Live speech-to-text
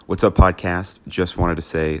What's up, podcast? Just wanted to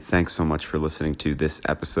say thanks so much for listening to this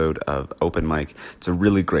episode of Open Mic. It's a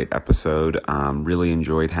really great episode. Really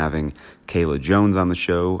enjoyed having Kayla Jones on the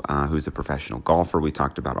show, who's a professional golfer. We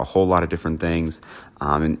talked about a whole lot of different things,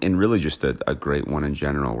 and really just a great one in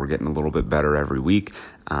general. We're getting a little bit better every week,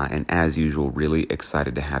 and as usual, really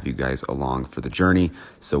excited to have you guys along for the journey.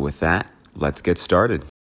 So with that, let's get started.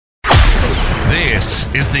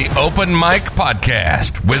 This is the Open Mic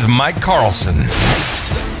Podcast with Mike Carlson.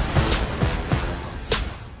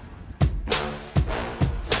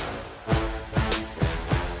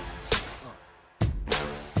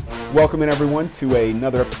 Welcome in, everyone, to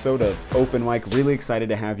another episode of Open Mic. Really excited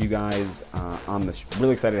to have you guys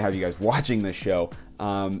really excited to have you guys watching this show.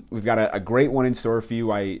 We've got a great one in store for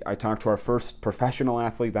you. I talked to our first professional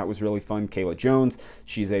athlete. That was really fun, Kayla Jones.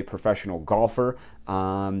 She's a professional golfer.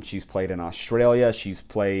 She's played in Australia. She's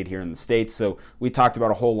played here in the States. So we talked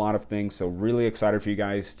about a whole lot of things. So really excited for you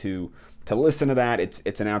guys to listen to that.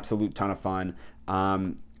 It's an absolute ton of fun.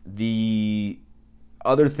 The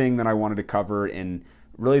other thing that I wanted to cover, and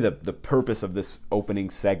really the purpose of this opening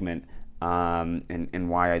segment, and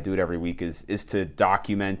why I do it every week, is to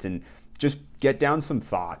document and just get down some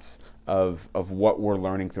thoughts of what we're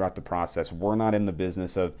learning throughout the process. We're not in the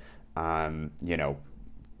business of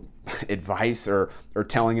advice or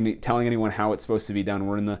telling anyone how it's supposed to be done.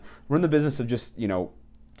 We're in the business of just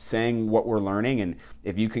saying what we're learning, and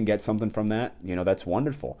if you can get something from that, that's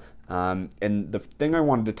wonderful. And the thing I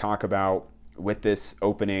wanted to talk about with this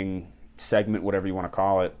opening segment, whatever you want to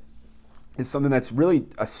call it, is something that's really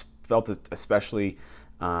felt especially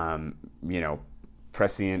present,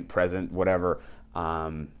 whatever,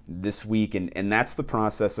 this week, and that's the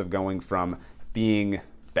process of going from being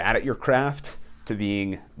bad at your craft to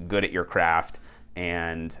being good at your craft,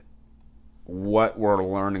 and what we're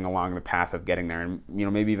learning along the path of getting there, and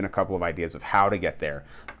maybe even a couple of ideas of how to get there,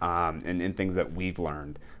 and things that we've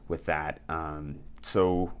learned with that.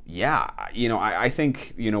 So yeah, I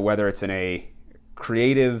think, whether it's in a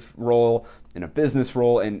creative role, in a business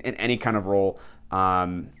role, in any kind of role,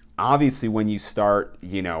 obviously when you start,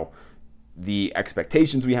 the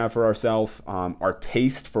expectations we have for ourselves, our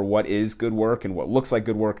taste for what is good work and what looks like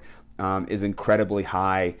good work, is incredibly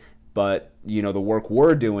high. But, the work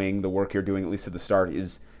we're doing, the work you're doing, at least at the start,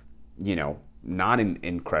 is, not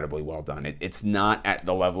incredibly well done. It's not at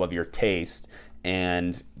the level of your taste,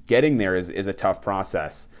 and getting there is a tough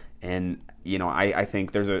process. And, I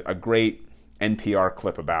think there's a great NPR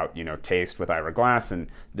clip about, taste with Ira Glass and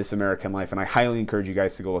This American Life. And I highly encourage you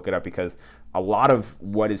guys to go look it up, because a lot of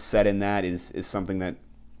what is said in that is something that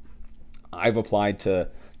I've applied to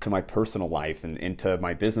my personal life and to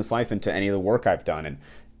my business life and to any of the work I've done. And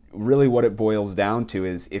really what it boils down to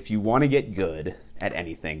is, if you want to get good at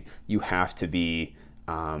anything, you have to be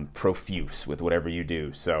profuse with whatever you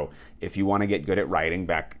do. So if you want to get good at writing,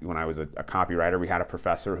 back when I was a copywriter, we had a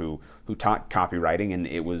professor who taught copywriting, and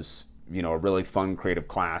it was a really fun, creative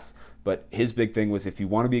class. But his big thing was, if you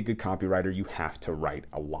want to be a good copywriter, you have to write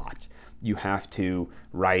a lot. You have to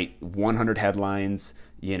write 100 headlines,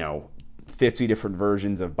 50 different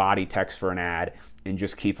versions of body text for an ad, and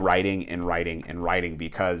just keep writing and writing and writing,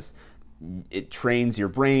 because it trains your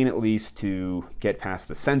brain, at least, to get past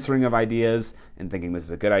the censoring of ideas and thinking this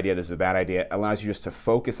is a good idea, this is a bad idea. It allows you just to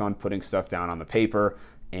focus on putting stuff down on the paper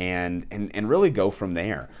and really go from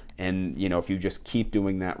there. And if you just keep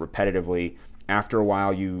doing that repetitively, after a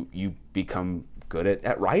while you become good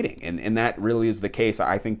at writing. And that really is the case.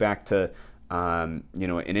 I think back to an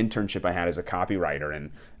internship I had as a copywriter,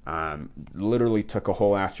 and literally took a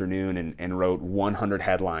whole afternoon and wrote 100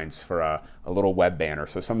 headlines for a little web banner.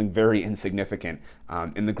 So something very insignificant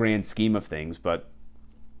in the grand scheme of things, but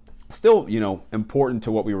still, important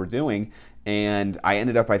to what we were doing. And I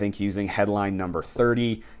ended up, I think, using headline number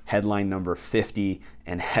 30, headline number 50,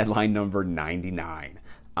 and headline number 99.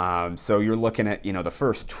 So you're looking at, the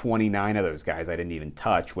first 29 of those guys I didn't even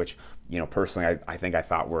touch, which, personally, I think I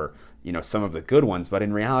thought were, some of the good ones, but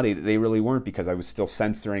in reality, they really weren't, because I was still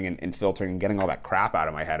censoring and filtering and getting all that crap out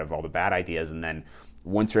of my head of all the bad ideas. And then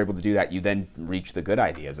once you're able to do that, you then reach the good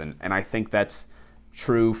ideas. And I think that's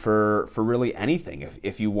true for really anything.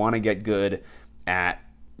 If you want to get good at,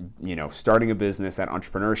 starting a business, at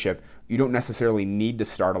entrepreneurship, you don't necessarily need to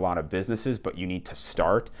start a lot of businesses, but you need to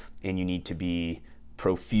start, and you need to be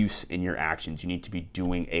profuse in your actions. You need to be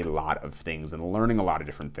doing a lot of things and learning a lot of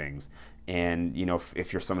different things. And,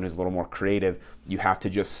 if you're someone who's a little more creative, you have to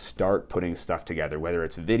just start putting stuff together, whether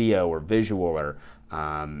it's video or visual or,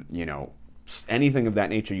 anything of that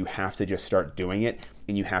nature. You have to just start doing it,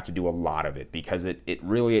 and you have to do a lot of it, because it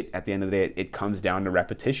really, at the end of the day, it comes down to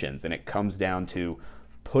repetitions, and it comes down to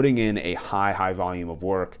putting in a high volume of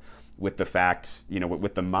work with the fact,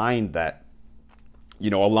 with the mind that, a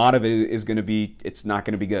lot of it is going to be, it's not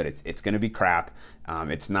going to be good. It's going to be crap.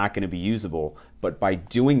 It's not going to be usable. But by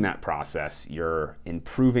doing that process, you're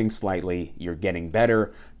improving slightly, you're getting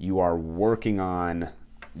better, you are working on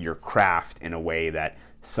your craft in a way that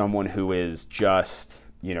someone who is just,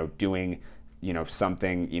 doing,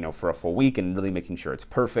 something, for a full week and really making sure it's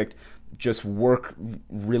perfect, just work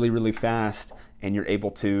really, really fast, and you're able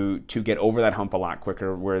to get over that hump a lot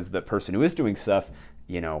quicker. Whereas the person who is doing stuff,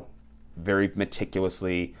 very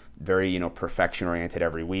meticulously, very, perfection oriented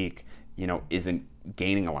every week, isn't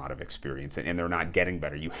gaining a lot of experience, and they're not getting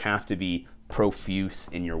better. You have to be profuse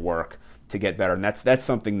in your work to get better. And that's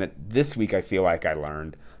something that this week I feel like I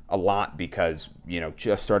learned a lot because,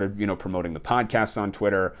 just started, promoting the podcast on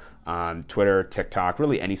Twitter, TikTok,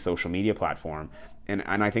 really any social media platform. And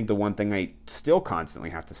I think the one thing I still constantly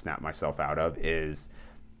have to snap myself out of is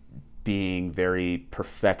being very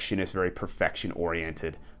perfectionist, very profection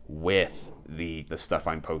oriented with the stuff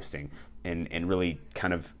I'm posting, and really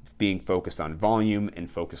kind of being focused on volume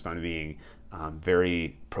and focused on being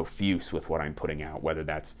very profuse with what I'm putting out, whether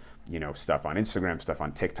that's, stuff on Instagram, stuff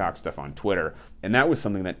on TikTok, stuff on Twitter. And that was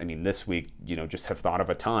something that, this week, just have thought of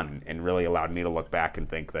a ton, and really allowed me to look back and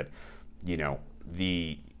think that,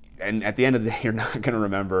 and at the end of the day, you're not going to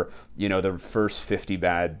remember, the first 50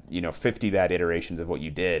 bad iterations of what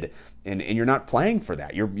you did. And you're not playing for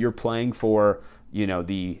that. You're playing for,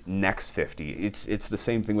 the next 50. It's the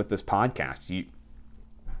same thing with this podcast.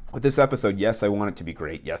 With this episode, yes, I want it to be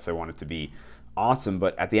great. Yes, I want it to be awesome.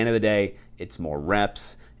 But at the end of the day, it's more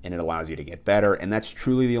reps, and it allows you to get better. And that's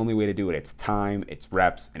truly the only way to do it. It's time, it's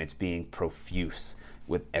reps, and it's being profuse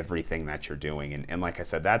with everything that you're doing. And like I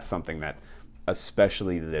said, that's something that,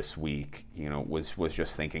 especially this week, was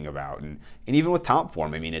just thinking about. And even with Top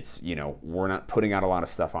Form, it's, we're not putting out a lot of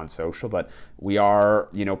stuff on social, but we are,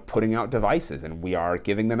 putting out devices, and we are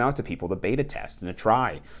giving them out to people to beta test and to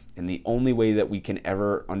try. And the only way that we can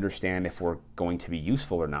ever understand if we're going to be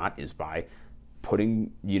useful or not is by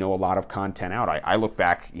putting, a lot of content out. I look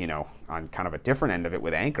back, on kind of a different end of it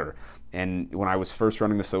with Anchor. And when I was first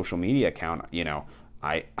running the social media account,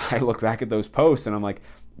 I look back at those posts and I'm like,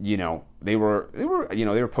 they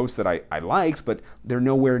were posts that I liked, but they're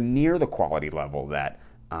nowhere near the quality level that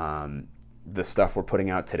the stuff we're putting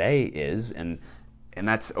out today is, and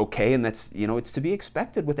that's okay, and that's, it's to be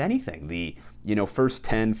expected with anything. The, first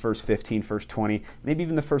 10, first 15, first 20, maybe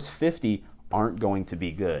even the first 50 aren't going to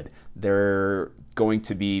be good. They're going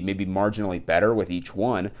to be maybe marginally better with each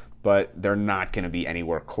one, but they're not going to be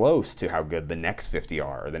anywhere close to how good the next 50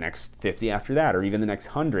 are, or the next 50 after that, or even the next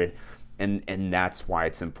 100. And that's why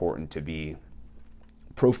it's important to be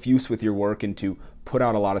profuse with your work and to put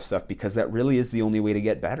out a lot of stuff, because that really is the only way to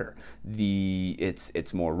get better.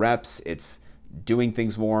 It's more reps, it's doing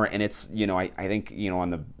things more, and it's, I think,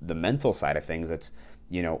 on the mental side of things, it's,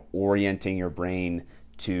 orienting your brain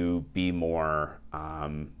to be more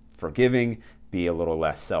forgiving, be a little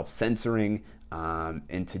less self-censoring,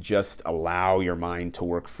 and to just allow your mind to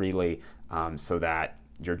work freely, so that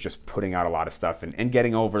you're just putting out a lot of stuff and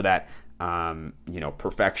getting over that,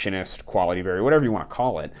 perfectionist, quality barrier, whatever you want to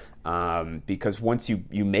call it. Because once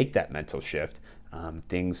you make that mental shift,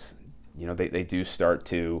 things, they do start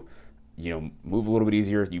to, move a little bit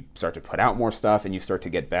easier. You start to put out more stuff, and you start to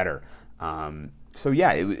get better. So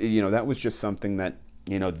yeah, that was just something that,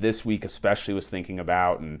 this week especially was thinking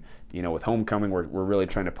about. And, with Homecoming, we're really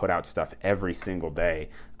trying to put out stuff every single day,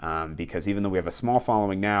 because even though we have a small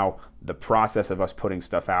following now, the process of us putting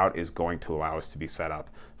stuff out is going to allow us to be set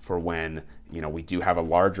up for when, we do have a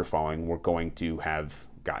larger following. We're going to have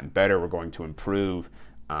gotten better. We're going to improve.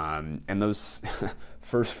 And those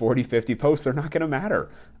first 40, 50 posts, they're not going to matter.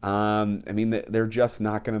 They're just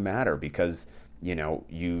not going to matter, because,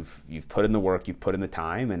 you've put in the work, you've put in the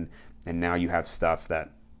time, and now you have stuff that,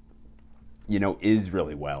 is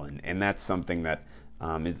really well. And that's something that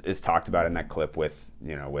is talked about in that clip with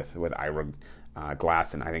Ira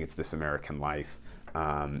Glass, and I think it's This American Life,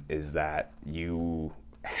 is that you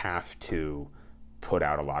have to put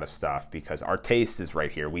out a lot of stuff, because our taste is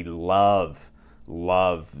right here. We love,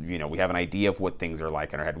 we have an idea of what things are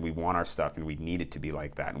like in our head, and we want our stuff, and we need it to be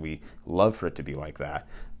like that, and we love for it to be like that.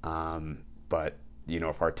 But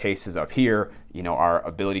if our taste is up here, our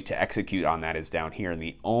ability to execute on that is down here. And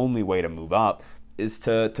the only way to move up is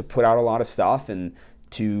to put out a lot of stuff, and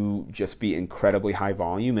to just be incredibly high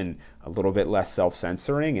volume and a little bit less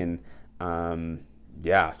self-censoring. And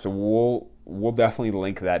so we'll definitely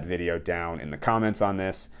link that video down in the comments on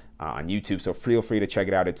this. on YouTube. So feel free to check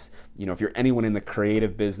it out. It's, if you're anyone in the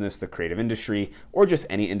creative business, the creative industry, or just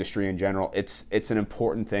any industry in general, it's an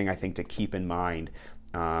important thing, I think, to keep in mind.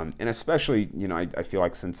 And especially, I feel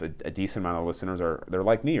like since a decent amount of listeners they're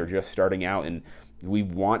like me, or just starting out, and we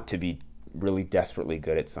want to be really desperately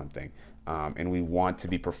good at something. And we want to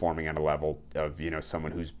be performing at a level of,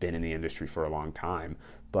 someone who's been in the industry for a long time.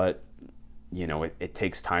 But, it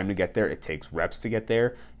takes time to get there. It takes reps to get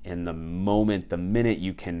there. And the minute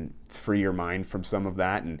you can free your mind from some of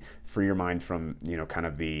that, and free your mind from, kind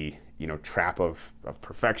of the, trap of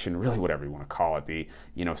perfection, really whatever you want to call it, the,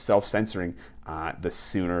 self-censoring, the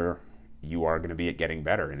sooner you are going to be at getting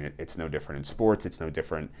better. And it's no different in sports. It's no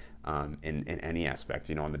different in any aspect.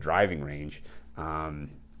 On the driving range,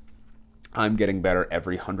 I'm getting better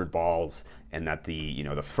every 100 balls, and that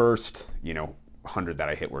the first 100 that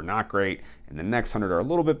I hit were not great, and the next 100 are a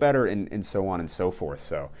little bit better, and so on and so forth.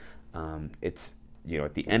 So it's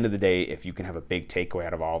at the end of the day, if you can have a big takeaway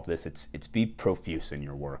out of all of this, it's be profuse in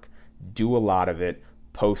your work, do a lot of it,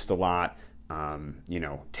 post a lot,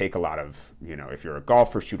 take a lot of if you're a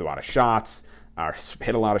golfer, shoot a lot of shots, or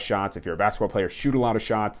hit a lot of shots. If you're a basketball player, shoot a lot of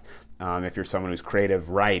shots. If you're someone who's creative,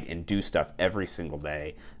 write and do stuff every single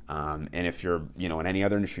day. And if you're, in any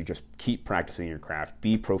other industry, just keep practicing your craft.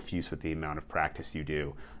 Be profuse with the amount of practice you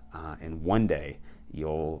do. And one day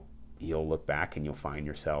you'll look back and you'll find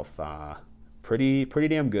yourself pretty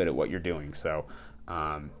damn good at what you're doing. So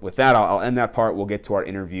with that, I'll end that part. We'll get to our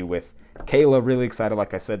interview with Kayla. Really excited,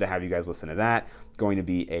 like I said, to have you guys listen to that. Going to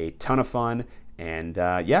be a ton of fun. And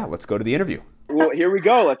let's go to the interview. Well, here we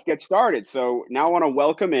go. Let's get started. So now I want to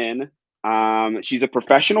welcome in. She's a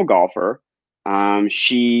professional golfer.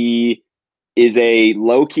 She is a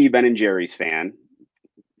low-key Ben and Jerry's fan.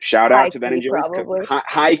 Shout out to Ben and Jerry's.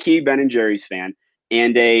 High-key Ben and Jerry's fan.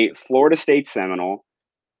 And a Florida State Seminole.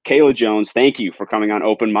 Kayla Jones, thank you for coming on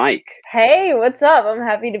Open Mic. Hey, what's up? I'm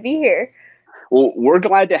happy to be here. Well, we're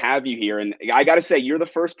glad to have you here. And I got to say, you're the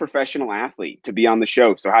first professional athlete to be on the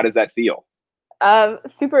show. So how does that feel?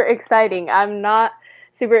 Super exciting. I'm not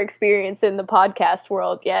super experienced in the podcast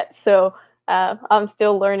world yet, so I'm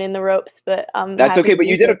still learning the ropes. But that's okay. But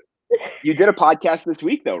you did a podcast this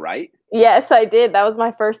week, though, right? Yes, I did. That was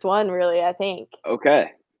my first one, really, I think.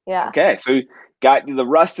 Okay. Yeah. Okay. So got the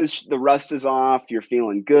rust is off. You're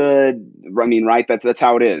feeling good. I mean, right? That's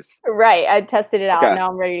how it is. Right. I tested it out. Okay. Now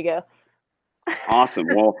I'm ready to go. Awesome.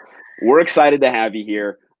 Well, we're excited to have you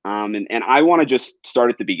here. And I want to just start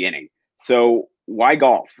at the beginning. So why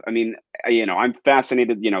golf? I mean, I'm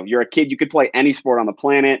fascinated. You're a kid. You could play any sport on the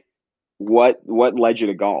planet. What led you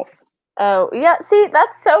to golf? Oh, yeah. See,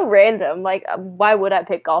 that's so random. Like, why would I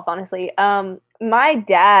pick golf, honestly? My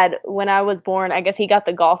dad, when I was born, I guess he got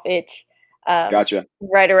the golf itch. Gotcha.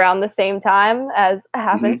 Right around the same time, as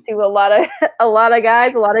happens to a lot of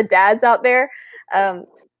guys, a lot of dads out there.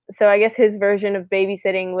 So I guess his version of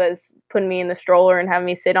babysitting was putting me in the stroller and having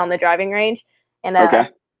me sit on the driving range. And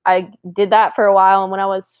I did that for a while. And when I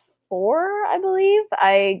was 4, I believe,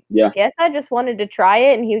 I guess I just wanted to try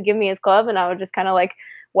it. And he would give me his club and I would just kind of like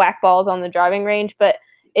whack balls on the driving range. But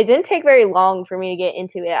it didn't take very long for me to get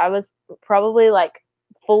into it. I was probably like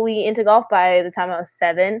fully into golf by the time I was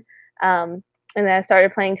 7. And then I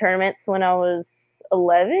started playing tournaments when I was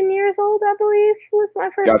 11 years old, I believe was my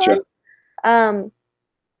first one.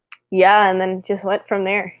 And then just went from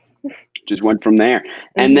there.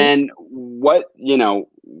 And then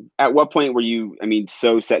at what point were you,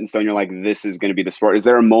 so set in stone, you're like, this is going to be the sport? Is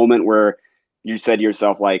there a moment where you said to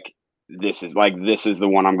yourself, like, this is the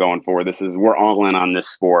one I'm going for. We're all in on this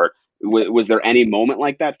sport. Was there any moment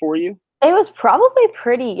like that for you? It was probably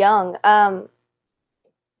pretty young.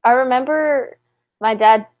 I remember my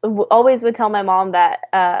dad always would tell my mom that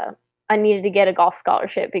I needed to get a golf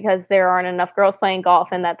scholarship because there aren't enough girls playing golf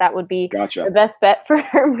and that would be the best bet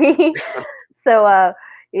for me. So,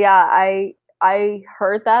 I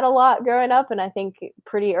heard that a lot growing up, and I think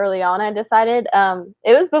pretty early on I decided.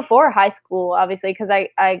 It was before high school, obviously, because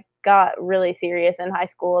I got really serious in high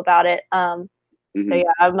school about it. So,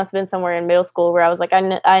 I must have been somewhere in middle school where I was like,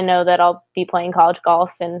 I know that I'll be playing college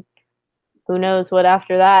golf, and who knows what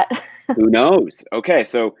after that. Who knows? Okay,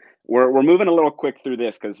 so we're moving a little quick through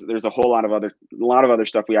this because there's a lot of other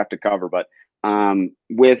stuff we have to cover. But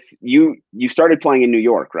with you started playing in New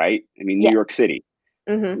York, right? New York City.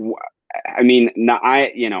 Mm-hmm.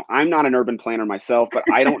 I'm not an urban planner myself, but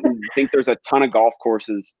I don't think there's a ton of golf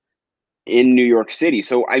courses in New York City.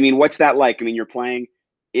 So, what's that like? You're playing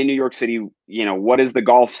in New York City. What does the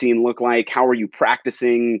golf scene look like? How are you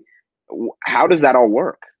practicing? How does that all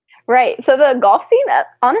work? Right. So the golf scene,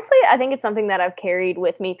 honestly, I think it's something that I've carried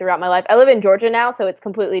with me throughout my life. I live in Georgia now, so it's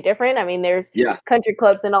completely different. I mean, there's Yeah. country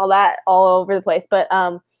clubs and all that all over the place. But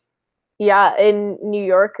yeah, in New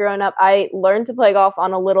York growing up, I learned to play golf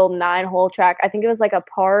on a little 9-hole track. I think it was like a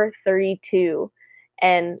par 32.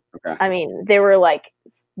 And Okay. I mean, they were like,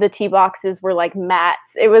 the tee boxes were like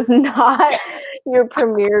mats. It was not your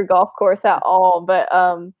premier golf course at all. But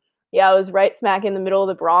yeah, I was right smack in the middle of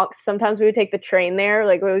the Bronx. Sometimes we would take the train there,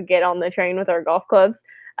 like we would get on the train with our golf clubs.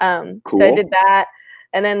 So I Cool. did that.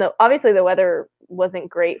 And then obviously the weather wasn't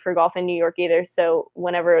great for golf in New York either. So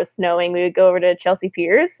whenever it was snowing, we would go over to Chelsea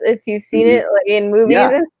Piers. If you've seen Hmm. it like in movies Yeah.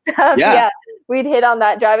 and stuff, Yeah. yeah, we'd hit on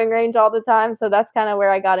that driving range all the time. So that's kind of where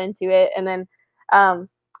I got into it. And then um,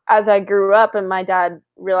 as I grew up and my dad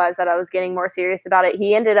realized that I was getting more serious about it,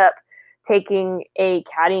 he ended up taking a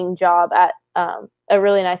caddying job at a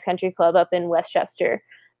really nice country club up in Westchester.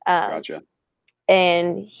 Um, Gotcha.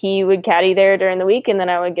 and he would caddy there during the week, and then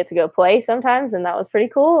I would get to go play sometimes, and that was pretty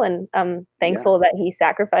cool. And I'm Yeah. thankful that he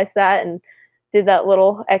sacrificed that and did that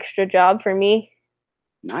little extra job for me.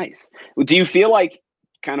 Nice. Well, do you feel like,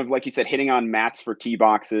 kind of like you said, hitting on mats for tee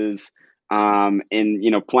boxes, and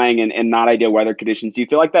playing in not ideal weather conditions? Do you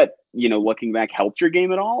feel like that, looking back, helped your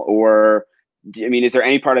game at all, or I mean, is there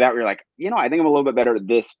any part of that where you're like, I think I'm a little bit better at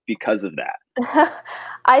this because of that?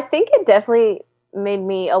 I think it definitely made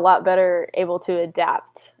me a lot better able to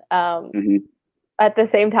adapt. Hmm. At the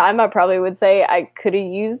same time, I probably would say I could have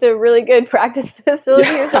used a really good practice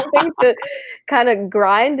facility or Yeah. something to kind of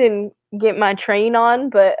grind and get my train on.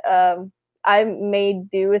 But I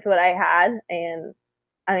made do with what I had, and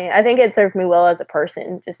I mean, I think it served me well as a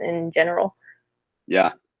person, just in general.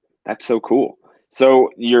 Yeah. That's so cool. So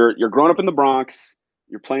you're growing up in the Bronx,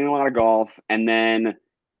 you're playing a lot of golf, and then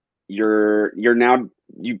you're now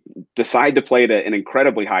you decide to play at an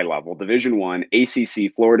incredibly high level, Division 1,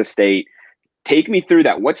 ACC, Florida State. Take me through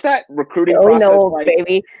that. What's that recruiting Oh process no, like?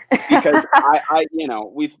 baby. Because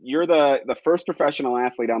you're the first professional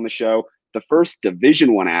athlete on the show, the first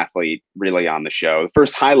Division 1 athlete really on the show, the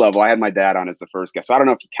first high level. I had my dad on as the first guest, so I don't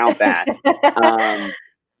know if you count that.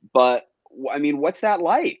 But I mean, what's that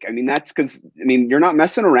like? I mean, that's because you're not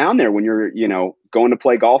messing around there when you're going to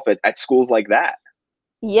play golf at schools like that.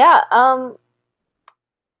 Yeah,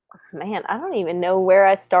 man, I don't even know where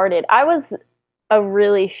I started. I was a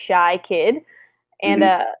really shy kid, and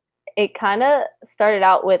Hmm. it kind of started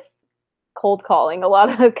out with cold calling a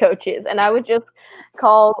lot of coaches, and I would just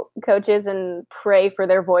call coaches and pray for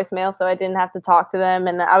their voicemail so I didn't have to talk to them,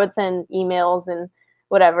 and I would send emails and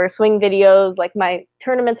whatever, swing videos, like my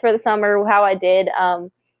tournaments for the summer, how I did,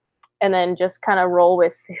 and then just kind of roll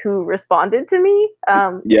with who responded to me.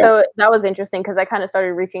 Yeah. So that was interesting because I kind of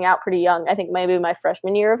started reaching out pretty young. I think maybe my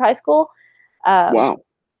freshman year of high school. Um, Wow.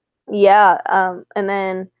 yeah, and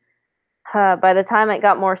then by the time it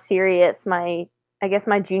got more serious, I guess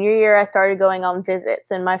my junior year, I started going on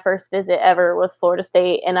visits, and my first visit ever was Florida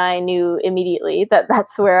State, and I knew immediately that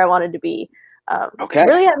that's where I wanted to be. Okay.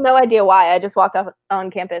 Really had no idea why. I just walked off on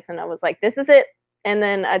campus, and I was like, "This is it." And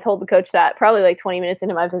then I told the coach that probably like 20 minutes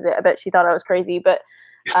into my visit. I bet she thought I was crazy, but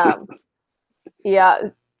um, yeah,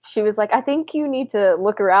 she was like, "I think you need to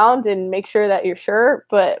look around and make sure that you're sure,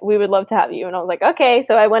 but we would love to have you." And I was like, "Okay."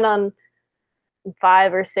 So I went on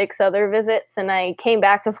 5 or 6 other visits, and I came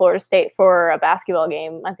back to Florida State for a basketball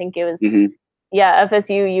game. I think it was, Hmm. yeah,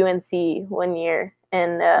 FSU UNC one year,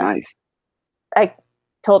 and Nice. I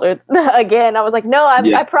told her again. I was like, "No,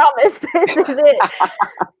 Yeah. I promise this is it."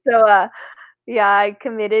 So yeah, I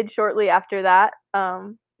committed shortly after that.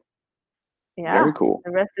 Yeah, Very cool.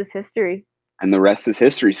 the rest is history. And the rest is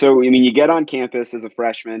history. So, you get on campus as a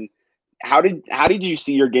freshman. How did you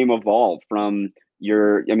see your game evolve from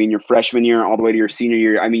your freshman year all the way to your senior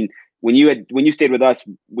year? I mean, when you stayed with us,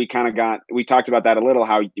 we talked about that a little.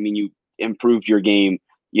 How you improved your game,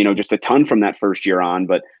 just a ton from that first year on.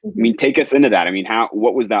 But Mhm. take us into that. I mean,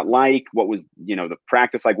 what was that like? What was the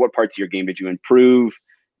practice like? What parts of your game did you improve?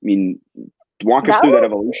 I mean, walk us That through that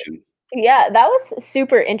was evolution. Yeah, that was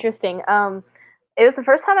super interesting. It was the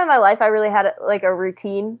first time in my life I really had like a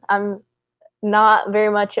routine. I'm not very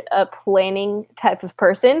much a planning type of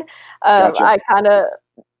person. Gotcha. I kind of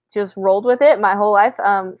just rolled with it my whole life.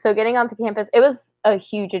 So getting onto campus, it was a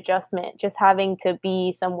huge adjustment just having to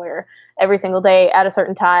be somewhere every single day at a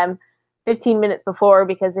certain time, 15 minutes before,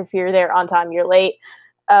 because if you're there on time, you're late.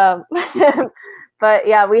 Um, but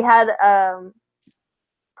yeah, we had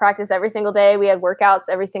practice every single day. We had workouts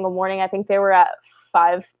every single morning. I think they were at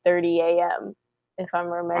 5:30 a.m. if I'm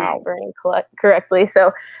Wow. remembering correctly.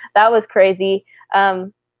 So that was crazy.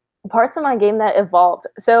 Parts of my game that evolved.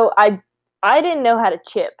 So I I didn't know how to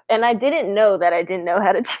chip, and I didn't know that I didn't know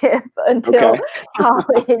how to chip until Okay.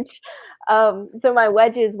 college. So my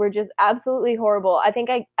wedges were just absolutely horrible. I think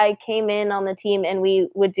I came in on the team and we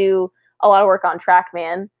would do a lot of work on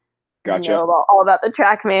TrackMan. You Gotcha. know all about the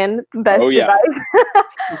TrackMan, Oh best yeah.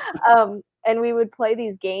 device. And we would play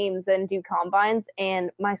these games and do combines, and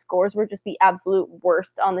my scores were just the absolute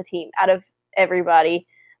worst on the team out of everybody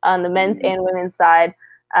on the men's Mhm. and women's side.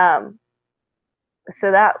 Um, so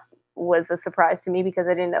that was a surprise to me because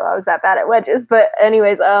I didn't know I was that bad at wedges. But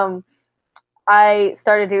anyways, I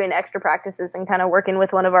started doing extra practices and kind of working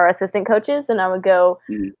with one of our assistant coaches, and I would go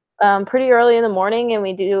Mhm. pretty early in the morning, and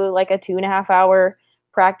we do like a 2.5 hour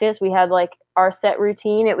practice. We had like our set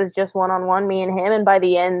routine. It was just one-on-one, me and him. And by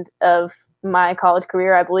the end of my college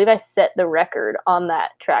career, I believe I set the record on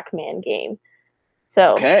that TrackMan game.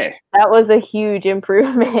 So Okay. that was a huge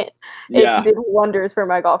improvement. It Yeah. did wonders for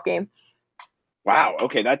my golf game. Wow.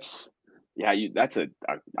 Okay. That's a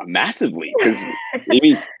massive leap because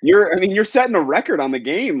you're setting a record on the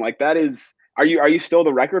game. Like that is, are you still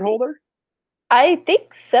the record holder? I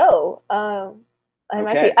think so. I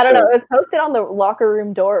might be. Okay. I don't know. So It was posted on the locker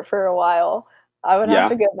room door for a while. I would have yeah.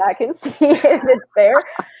 to go back and see if it's there.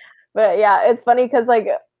 But yeah, it's funny because like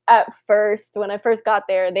at first, when I first got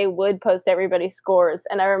there, they would post everybody's scores,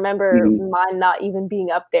 and I remember Mhm. mine not even being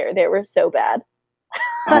up there. They were so bad.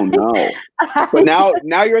 Oh no. But I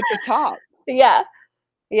now you're at the top. yeah,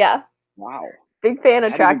 yeah. Wow. Big fan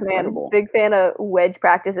of That is TrackMan. incredible. Big fan of wedge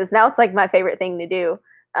practices. Now it's like my favorite thing to do.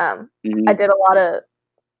 I Mhm. did a lot of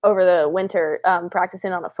over the winter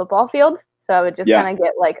practicing on the football field. So I would just Yeah. kind of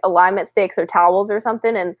get like alignment sticks or towels or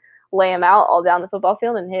something and lay them out all down the football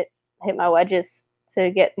field and hit my wedges to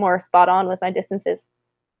get more spot on with my distances.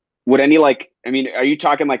 Would any are you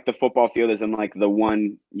talking like the football field is in like the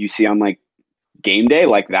one you see on like game day,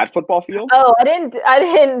 like that football field? Oh, I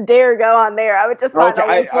didn't dare go on there. I would just find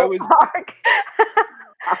Okay. a I local was park.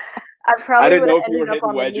 I I probably didn't would know have if you ended were up hitting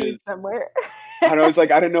on the news wedges. somewhere. And I was like,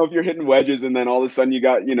 I didn't know if you're hitting wedges, and then all of a sudden you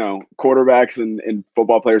got, quarterbacks and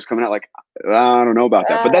football players coming out like, I don't know about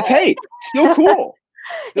that. But that's, uh, hey, still cool.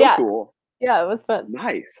 Still yeah, cool. yeah, it was fun.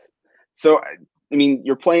 Nice. So,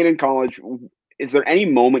 you're playing in college. Is there any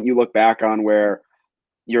moment you look back on where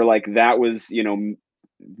you're like, that was,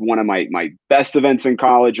 one of my best events in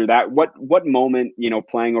college, or that what moment,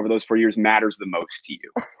 playing over those 4 years matters the most to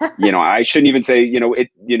you? I shouldn't even say, it,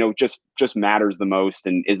 just matters the most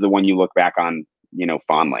and is the one you look back on,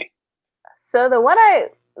 fondly. So the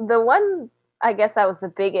one I guess that was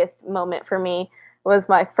the biggest moment for me was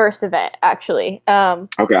my first event actually.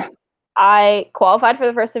 Okay. I qualified for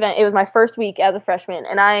the first event. It was my first week as a freshman,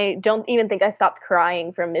 and I don't even think I stopped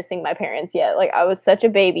crying from missing my parents yet. Like I was such a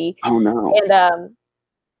baby, Oh no. and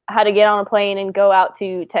had to get on a plane and go out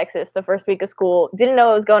to Texas the first week of school. Didn't know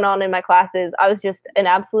what was going on in my classes. I was just an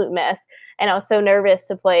absolute mess, and I was so nervous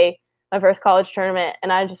to play my first college tournament.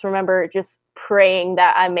 And I just remember just praying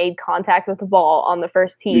that I made contact with the ball on the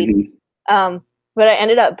first tee. Hmm. Um, but I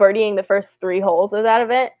ended up birdieing the first 3 holes of that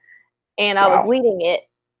event, and I was Wow. leading it.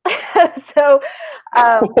 So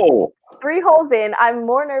um, Oh, 3 holes in, I'm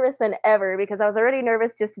more nervous than ever because I was already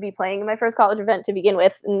nervous just to be playing in my first college event to begin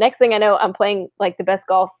with. Next thing I know, I'm playing like the best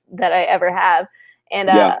golf that I ever have. And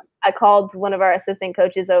yeah. I called one of our assistant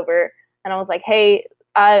coaches over and I was like, hey,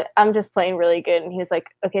 I'm just playing really good. And he was like,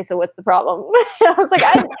 okay, so what's the problem? I was like,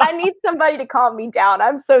 I need somebody to calm me down.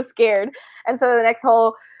 I'm so scared. And so the next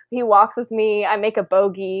hole, he walks with me. I make a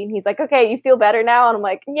bogey. He's like, okay, you feel better now? And I'm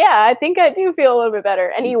like, yeah, I think I do feel a little bit better.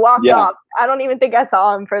 And he walked Yeah. off. I don't even think I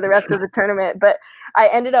saw him for the rest of the tournament, but I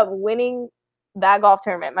ended up winning that golf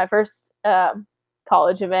tournament, my first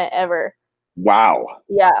college event ever. Wow.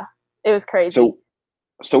 Yeah, it was crazy.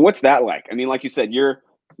 So what's that like? Like you said, you're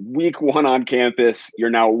week one on campus. You're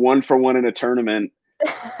now 1-for-1 in a tournament.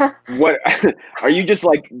 What are you just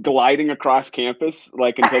like gliding across campus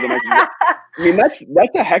like until the next?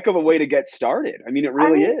 That's a heck of a way to get started. It I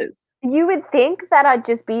really mean, is. you would think that I'd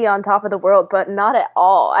just be on top of the world, but not at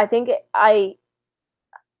all. I think it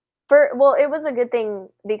was a good thing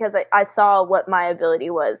because I saw what my ability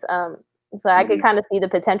was. So I could Hmm. kind of see the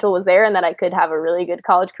potential was there and that I could have a really good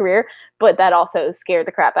college career, but that also scared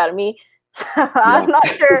the crap out of me. So Yeah. I'm not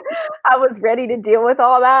sure I was ready to deal with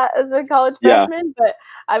all that as a college Yeah. freshman, but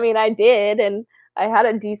I did, and I had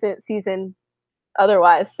a decent season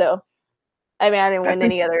otherwise. So I didn't win That's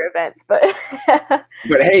any other events, but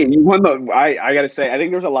But hey, you won the. I gotta say, I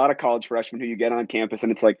think there's a lot of college freshmen who you get on campus,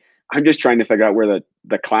 and it's like I'm just trying to figure out where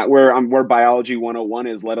the class where biology 101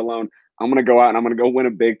 is. Let alone I'm gonna go out and I'm gonna go win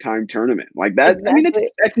a big time tournament like that. exactly.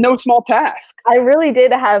 It's no small task. I really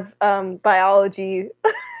did have biology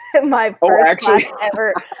my Oh, first actually, class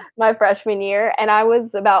ever, my freshman year, and I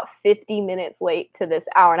was about 50 minutes late to this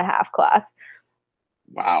hour and a half class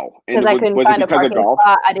wow. And because I couldn't was it find a because of parking golf?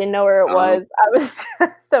 spot. I didn't know where it Um, was. I was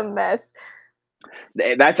just a mess.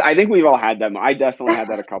 I think we've all had them. I definitely had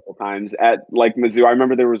that a couple times at like Mizzou. I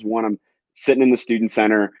remember there was one. I'm sitting in the student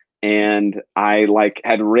center and I like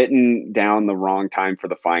had written down the wrong time for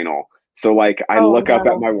the final. So like I Oh look up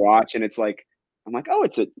at no. my watch and it's like I'm like, oh,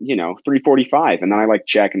 it's at 3:45, and then I like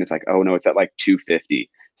check and it's like, oh no, it's at like 2:50.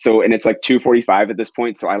 So and it's like 2:45 at this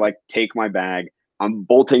point. So I like take my bag. I'm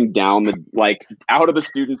bolting down the like out of the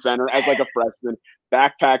student center as like a freshman,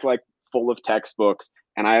 backpack like full of textbooks,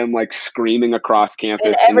 and I am like screaming across And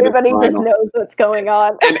campus into this everybody just final. knows what's going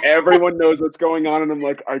on. And everyone knows what's going on. And I'm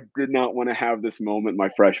like, I did not want to have this moment my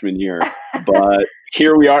freshman year, but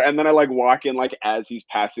here we are. And then I like walk in like as he's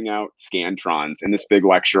passing out Scantrons in this big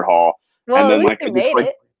lecture hall. And Well, at then least like I you just made like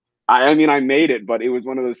it. I mean I made it, but it was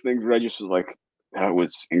one of those things where I just was like, that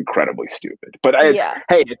was incredibly stupid. But it's Yeah.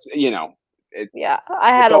 hey, it's it Yeah.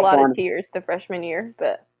 I it had a felt lot of fun. tears the freshman year,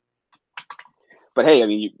 but But hey, I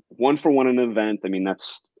mean, one for one in an event. I mean,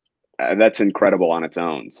 that's incredible on its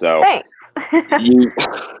own. So thanks. you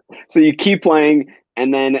so you keep playing,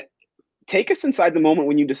 and then take us inside the moment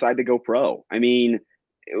when you decide to go pro. I mean,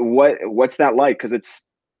 what's that like? Because it's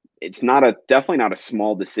not a definitely not a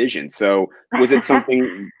small decision. So was it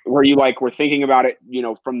something where you like were thinking about it,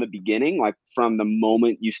 from the beginning, like from the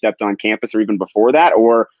moment you stepped on campus, or even before that,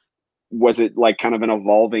 or was it like kind of an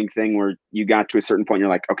evolving thing where you got to a certain point, and you're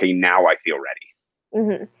like, okay, now I feel ready.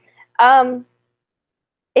 hmm Um,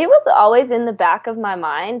 it was always in the back of my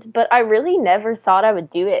mind, but I really never thought I would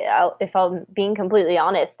do it. If I'm being completely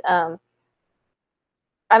honest.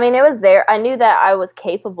 I mean, it was there. I knew that I was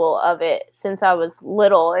capable of it since I was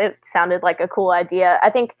little. It sounded like a cool idea. I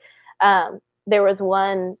think there was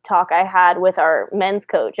one talk I had with our men's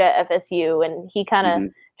coach at FSU, and he kind of Hmm.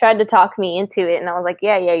 tried to talk me into it, and I was like,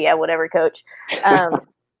 yeah, yeah, yeah, whatever, coach. Um,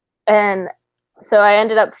 and so I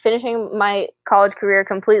ended up finishing my college career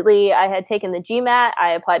completely. I had taken the GMAT,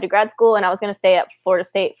 I applied to grad school, and I was going to stay at Florida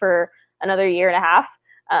State for another year and a half.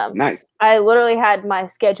 Nice. I literally had my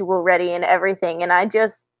schedule ready and everything, and I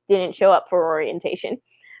just didn't show up for orientation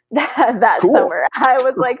that Cool. summer. I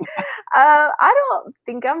was like, I don't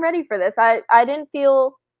think I'm ready for this. I didn't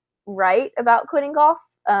feel right about quitting golf.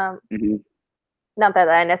 Um, Hmm. Not that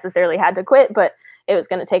I necessarily had to quit, but it was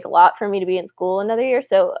going to take a lot for me to be in school another year.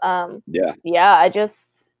 So, Yeah. yeah, I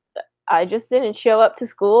just didn't show up to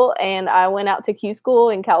school, and I went out to Q school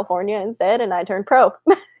in California instead, and I turned pro.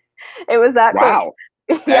 It was that quick. Wow.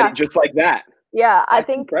 Yeah, That just like that. yeah. I That's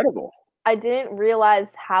think incredible. I didn't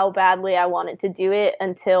realize how badly I wanted to do it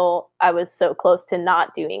until I was so close to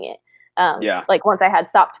not doing it. Yeah. Like once I had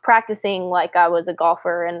stopped practicing, like I was a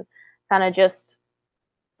golfer, and kind of just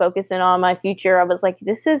focusing on my future, I was like,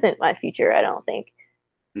 this isn't my future, I don't think.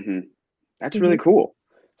 Hmm. That's really Hmm cool.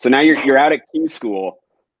 So now you're out at Q school.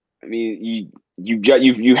 I mean,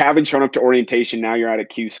 you haven't shown up to orientation. Now you're out at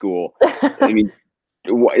Q school. I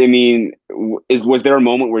mean, was there a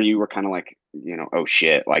moment where you were kind of like, oh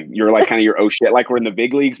shit, like you're like kind of your oh shit, like we're in the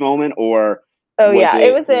big leagues moment, or Oh was yeah, it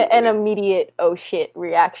it? was an immediate oh shit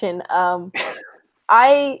reaction.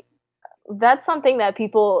 I That's something that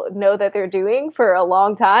people know that they're doing for a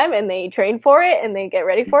long time, and they train for it and they get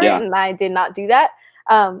ready for it, Yeah. and I did not do that.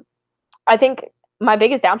 Um, I think my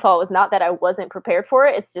biggest downfall was not that I wasn't prepared for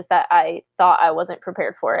it. It's just that I thought I wasn't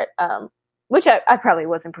prepared for it. Which I probably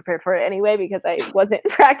wasn't prepared for it anyway because I wasn't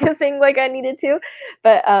practicing like I needed to.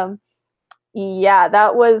 But yeah,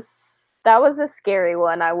 that was a scary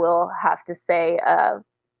one. I will have to say.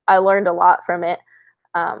 I learned a lot from it.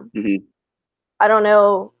 Um, Hmm. I don't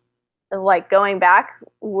know, like going back,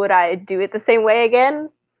 would I do it the same way again?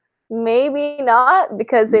 Maybe not,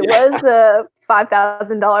 because it Yeah. was a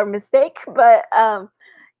 $5,000 mistake, but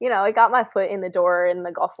it got my foot in the door in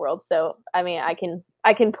the golf world. So I mean, I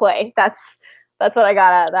can play. That's what I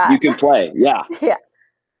got out of You that. can play. Yeah. Yeah.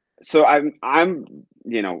 So I'm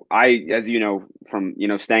I as you know from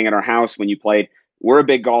staying at our house when you played, we're a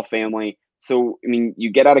big golf family. So I mean, you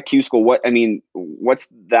get out of Q school. What's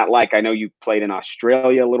that like? I know you played in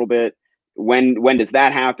Australia a little bit. When does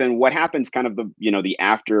that happen? What happens kind of the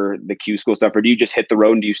after the Q school stuff, or do you just hit the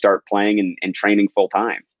road and do you start playing and training full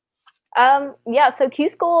time? Yeah. So Q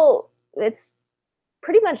school, it's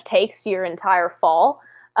pretty much takes your entire fall.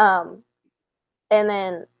 Um,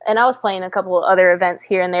 and I was playing a couple of other events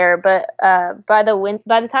here and there, but by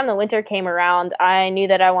the time the winter came around, I knew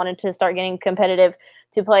that I wanted to start getting competitive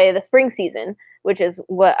to play the spring season, which is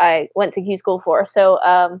what I went to Q school for. So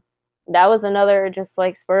that was another just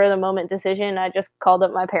like spur of the moment decision. I just called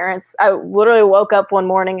up my parents. I literally woke up one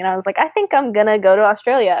morning and I was like, I think I'm gonna go to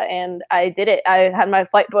Australia, and I did it. I had my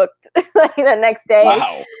flight booked like the next day.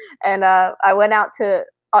 Wow. And I went out to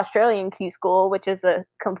Australian Q school, which is a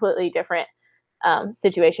completely different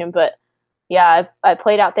situation. But yeah, I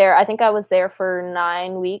played out there. I think I was there for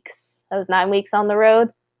 9 weeks. I was 9 weeks on the road,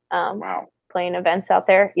 Wow. playing events out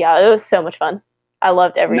there. Yeah, it was so much fun. I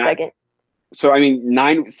loved every second. So I mean,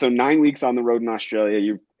 9 weeks on the road in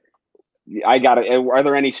Australia. I got it. Are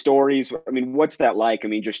there any stories? I mean, what's that like? I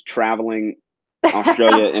mean, just traveling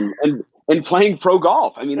Australia and playing pro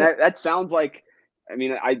golf. I mean, that sounds like. I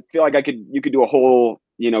mean, I feel like you could do a whole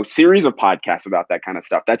series of podcasts about that kind of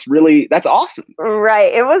stuff. That's awesome.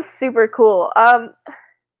 Right. It was super cool.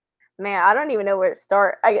 Man, I don't even know where to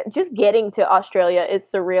start. Just getting to Australia is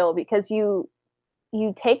surreal because you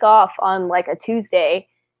take off on like a Tuesday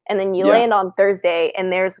and then you land on Thursday,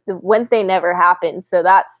 and Wednesday never happens. So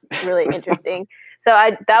that's really interesting. So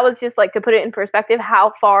that was just like, to put it in perspective,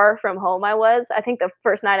 how far from home I was. I think the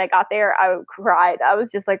first night I got there, I cried. I was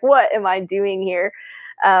just like, what am I doing here?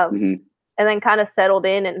 And then kind of settled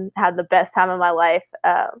in and had the best time of my life.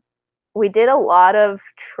 We did a lot of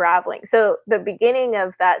traveling. So the beginning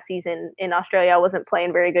of that season in Australia, I wasn't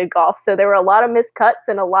playing very good golf. So there were a lot of missed cuts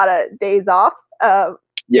and a lot of days off.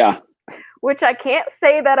 Which I can't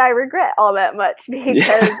say that I regret all that much,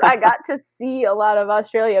 because I got to see a lot of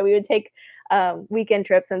Australia. We would take weekend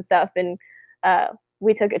trips and stuff. And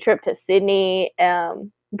we took a trip to Sydney,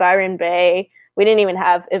 Byron Bay. We didn't even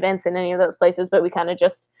have events in any of those places, but we kind of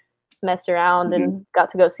just messed around and got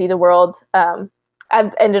to go see the world. I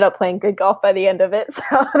ended up playing good golf by the end of it. So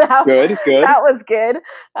that was good.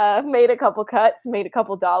 Made a couple cuts, made a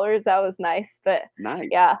couple dollars. That was nice. But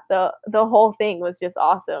yeah, the whole thing was just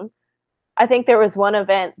awesome. I think there was one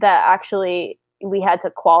event that actually we had to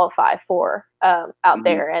qualify for out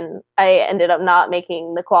there, and I ended up not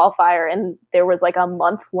making the qualifier, and there was like a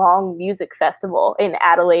month-long music festival in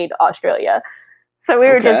Adelaide, Australia. So we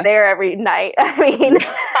were just there every night. I mean,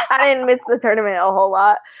 I didn't miss the tournament a whole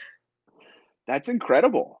lot. That's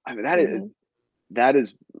incredible. I mean, that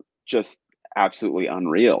is just absolutely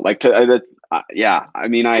unreal. Like I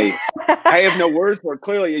mean, I have no words for it.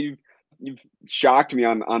 Clearly, you've shocked me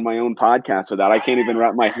on my own podcast with that. I can't even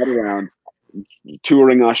wrap my head around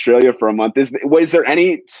touring Australia for a month. Was there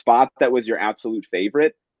any spot that was your absolute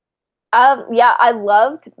favorite? Yeah, I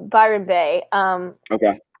loved Byron Bay.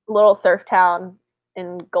 Little surf town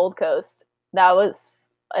in Gold Coast. That was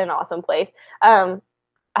an awesome place.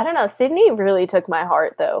 I don't know. Sydney really took my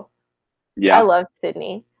heart, though. Yeah, I loved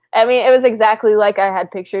Sydney. I mean, it was exactly like I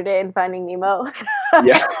had pictured it in Finding Nemo.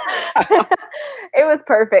 Yeah. It was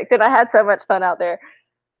perfect, and I had so much fun out there.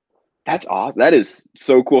 That's awesome. That is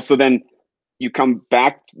so cool. So then you come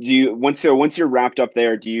back. Once you're wrapped up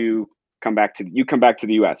there, do you come back to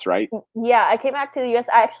the US, right? Yeah, I came back to the US.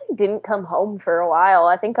 I actually didn't come home for a while.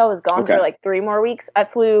 I think I was gone for like 3 more weeks. I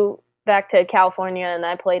flew back to California and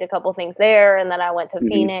I played a couple things there, and then I went to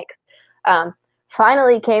Phoenix.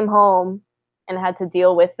 Finally came home and had to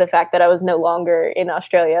deal with the fact that I was no longer in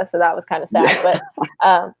Australia, so that was kind of sad.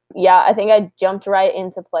 But yeah, I think I jumped right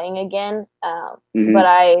into playing again. But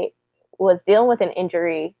I was dealing with an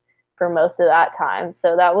injury for most of that time,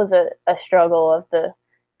 so that was a struggle of the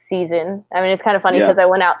season. I mean, it's kind of funny because I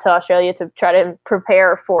went out to Australia to try to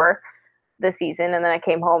prepare for the season, and then I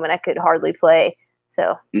came home and I could hardly play.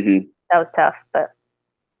 So that was tough, but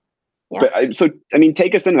yeah. But so, I mean,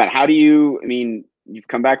 take us into that. How do you, I mean, you've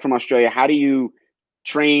come back from Australia. How do you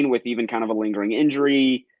train with even kind of a lingering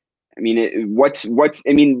injury? I mean,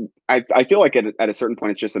 I mean, I feel like at a certain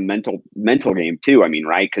point, it's just a mental game too. I mean,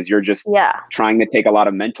 right? Because you're just trying to take a lot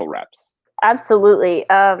of mental reps. Absolutely.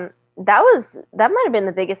 That might have been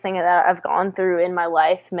the biggest thing that I've gone through in my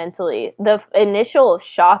life mentally. The initial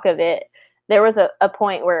shock of it, there was a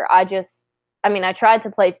point where I tried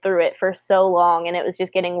to play through it for so long, and it was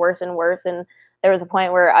just getting worse and worse. And there was a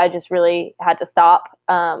point where I just really had to stop.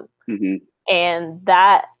 And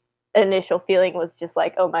that initial feeling was just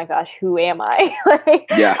like, oh my gosh, who am I?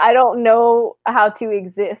 I don't know how to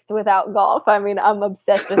exist without golf. I mean, I'm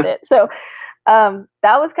obsessed with it. So that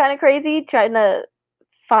was kind of crazy, trying to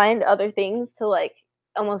find other things to like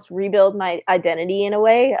almost rebuild my identity in a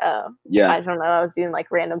way. I don't know. I was doing like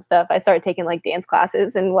random stuff. I started taking like dance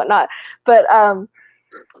classes and whatnot. But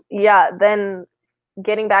then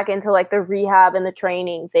getting back into like the rehab and the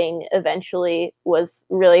training thing eventually was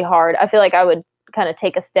really hard. I feel like I would kind of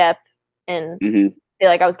take a step and feel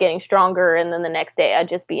like I was getting stronger, and then the next day I'd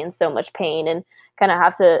just be in so much pain and kind of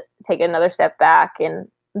have to take another step back. And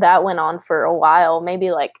that went on for a while,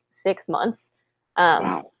 maybe like 6 months.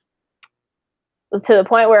 Wow. to the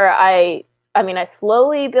point where I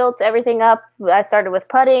slowly built everything up. I started with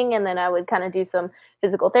putting, and then I would kind of do some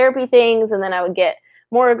physical therapy things, and then I would get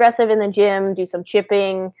more aggressive in the gym, do some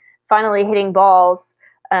chipping, finally hitting balls,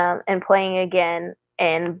 and playing again.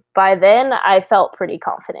 And by then, I felt pretty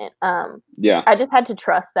confident. I just had to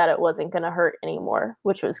trust that it wasn't going to hurt anymore,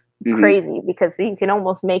 which was crazy because you can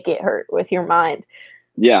almost make it hurt with your mind.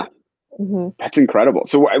 Yeah. That's incredible.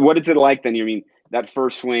 So what is it like then? You mean that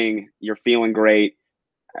first swing, you're feeling great.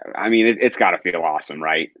 I mean, it's got to feel awesome,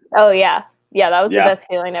 right? Oh yeah. Yeah, that was the best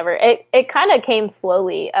feeling ever. It kind of came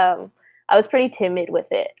slowly. I was pretty timid with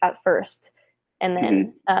it at first, and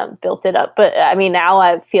then built it up. But I mean, now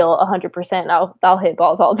I feel 100%. I'll hit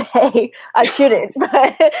balls all day. I shouldn't,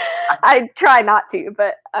 but I try not to.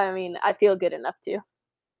 But I mean, I feel good enough to.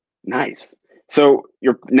 Nice. So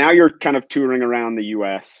you're kind of touring around the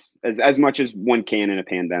U.S. as much as one can in a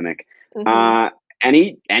pandemic.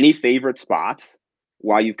 Any favorite spots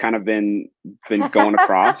while you've kind of been going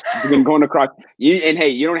across? And hey,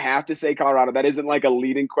 you don't have to say Colorado. That isn't like a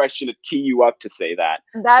leading question to tee you up to say that.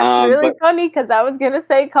 That's really funny because I was gonna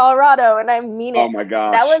say Colorado, and I mean it. Oh my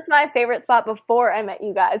gosh, that was my favorite spot before I met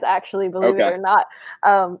you guys. Actually, believe it or not.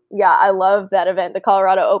 Yeah, I love that event, the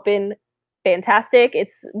Colorado Open. Fantastic.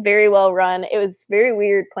 It's very well run. It was very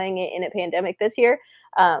weird playing it in a pandemic this year.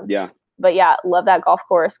 But yeah, love that golf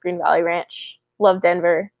course, Green Valley Ranch. Love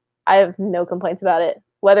Denver. I have no complaints about it.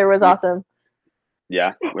 Weather was awesome.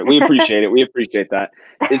 Yeah, we appreciate it. We appreciate that.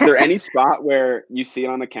 Is there any spot where you see it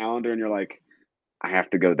on the calendar and you're like, I have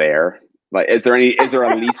to go there? Like, is there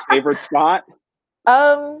a least favorite spot?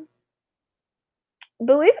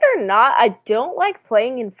 Believe it or not, I don't like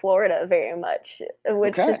playing in Florida very much,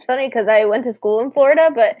 which is funny because I went to school in Florida,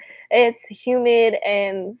 but it's humid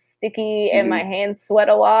and sticky and my hands sweat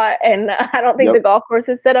a lot, and I don't think the golf course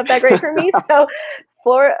is set up that great for me. So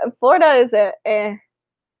Florida is I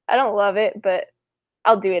don't love it, but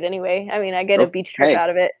I'll do it anyway. I mean, I get a beach trip out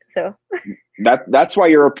of it, so. That's why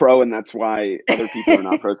you're a pro, and that's why other people are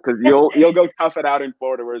not pros, because you'll go tough it out in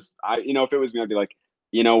Florida. Whereas if it was me, I'd be like,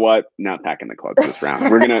 you know what? Not packing the clubs this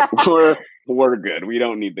round. We're good. We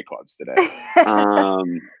don't need the clubs today.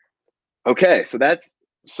 Okay,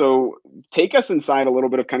 so take us inside a little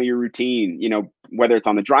bit of kind of your routine. Whether it's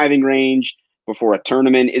on the driving range before a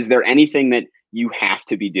tournament, is there anything that you have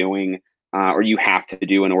to be doing or you have to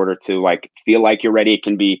do in order to feel like you're ready? It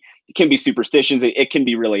can be superstitions. It can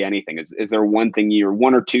be really anything. Is there one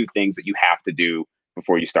or two things that you have to do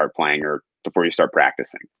before you start playing or before you start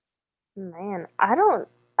practicing? Man, I don't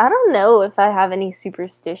know if I have any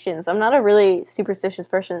superstitions. I'm not a really superstitious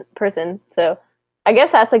person, so I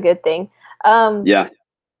guess that's a good thing. I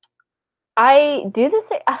do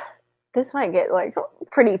this. This might get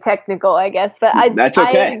pretty technical, I guess, but that's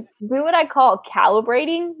okay. I do what I call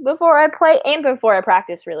calibrating before I play and before I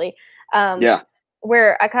practice, really.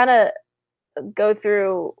 Where I kind of go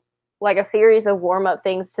through a series of warm-up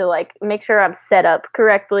things to make sure I'm set up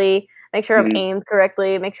correctly, make sure I'm aimed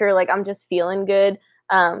correctly, make sure I'm just feeling good.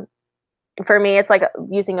 For me, it's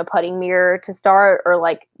using a putting mirror to start,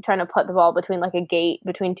 or trying to put the ball between a gate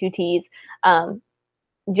between two tees.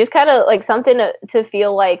 Just kind of something to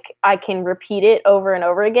feel like I can repeat it over and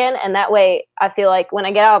over again. And that way I feel like when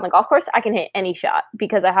I get out on the golf course, I can hit any shot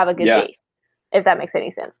because I have a good base, if that makes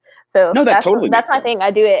any sense. So no, that's my thing.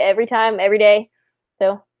 I do it every time, every day.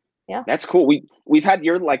 So yeah. That's cool. We've had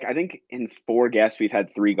I think in 4 guests, we've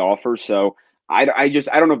had 3 golfers. So I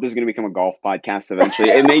don't know if this is going to become a golf podcast eventually.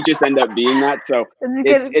 It may just end up being that. So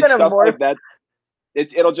it's stuff like that.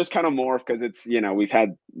 It'll just kind of morph because we've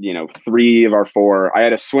had 3 of our 4. I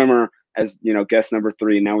had a swimmer as guest number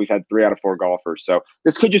 3. Now we've had 3 out of 4 golfers. So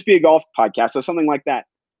this could just be a golf podcast. So something like that,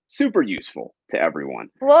 super useful to everyone.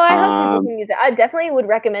 Well, I hope people can use it. I definitely would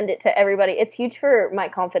recommend it to everybody. It's huge for my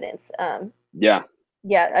confidence. Yeah,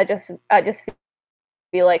 I just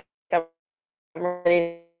feel like I'm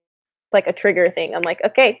ready. Like a trigger thing. I'm like,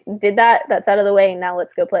 okay, did that. That's out of the way. Now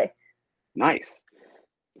let's go play. Nice.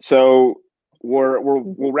 So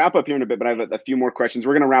we'll wrap up here in a bit, but I have a few more questions.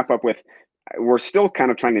 We're going to wrap up with, we're still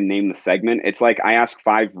kind of trying to name the segment. It's like I ask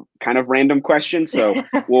 5 kind of random questions. So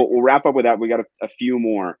we'll wrap up with that. We got a few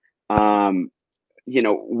more.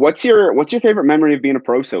 What's your favorite memory of being a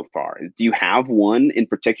pro so far? Do you have one in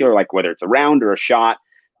particular, whether it's a round or a shot?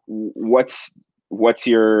 What's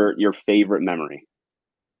your favorite memory?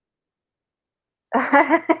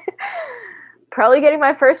 Probably getting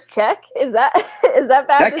my first check. Is that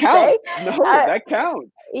bad to say? No, that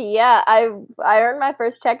counts. Yeah, I earned my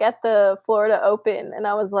first check at the Florida Open, and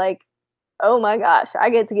I was like, oh my gosh, I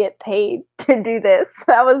get to get paid to do this.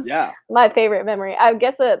 That was my favorite memory. I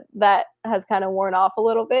guess that has kind of worn off a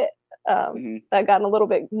little bit I've gotten a little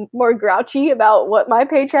bit more grouchy about what my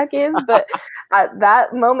paycheck is, but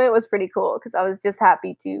that moment was pretty cool because I was just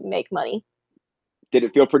happy to make money. Did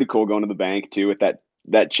it feel pretty cool going to the bank too with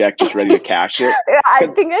that check just ready to cash it? I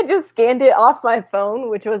think I just scanned it off my phone,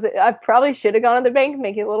 which was, I probably should have gone to the bank,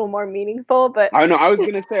 make it a little more meaningful, but I know, I was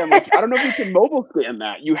gonna say, I'm like, I don't know if you can mobile scan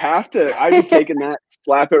that. You have to. I'd be taking that,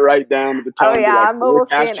 slap it right down to the till, oh and be yeah, like, I we're mobile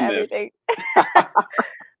scan cashing this. everything.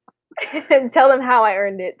 And tell them how I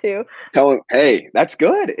earned it too. Tell them, hey, that's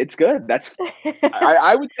good. It's good.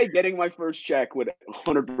 I would say getting my first check would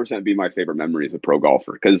 100% be my favorite memory as a pro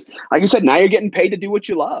golfer because, like you said, now you're getting paid to do what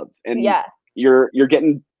you love, and Yeah. you're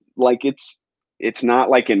getting like it's not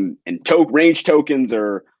like in range tokens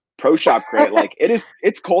or pro shop credit. Like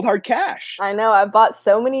it's cold hard cash. I know. I bought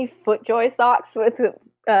so many FootJoy socks with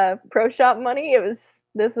pro shop money.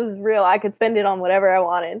 This was real. I could spend it on whatever I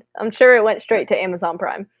wanted. I'm sure it went straight to Amazon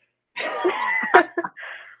Prime.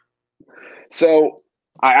 So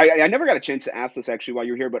I never got a chance to ask this actually while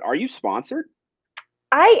you're here, but are you sponsored?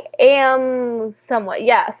 I am somewhat,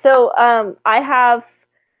 yeah. So I have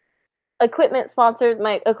equipment sponsors.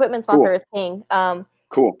 My equipment sponsor Cool. is Ping.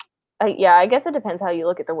 Cool. Yeah, I guess it depends how you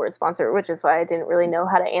look at the word sponsor, which is why I didn't really know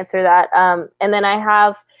how to answer that. And then I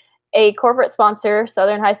have a corporate sponsor,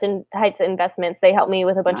 Southern Heights Investments. They help me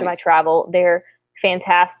with a bunch of my travel. They're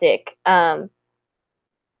fantastic.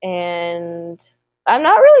 And I'm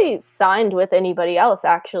not really signed with anybody else,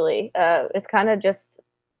 actually. It's kind of just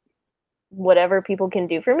whatever people can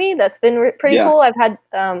do for me. That's been pretty cool. I've had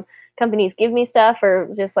companies give me stuff, or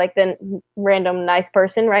just like the random nice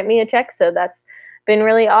person write me a check. So that's been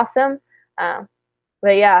really awesome.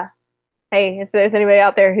 But yeah, hey, if there's anybody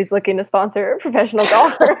out there who's looking to sponsor a professional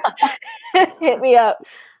golfer, hit me up.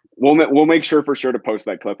 We'll make sure for sure to post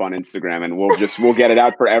that clip on Instagram, and we'll get it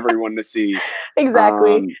out for everyone to see.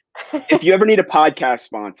 Exactly. If you ever need a podcast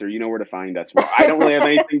sponsor, you know where to find us. I don't really have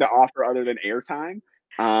anything to offer other than airtime.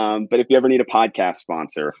 But if you ever need a podcast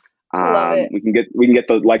sponsor, we can get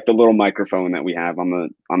the little microphone that we have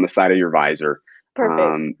on the side of your visor.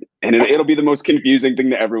 Perfect. And it'll be the most confusing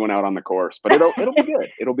thing to everyone out on the course, but it'll be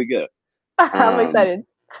good. It'll be good. I'm excited.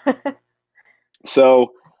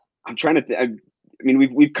 So I'm trying to. I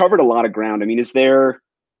mean, we've covered a lot of ground. I mean,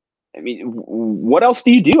 what else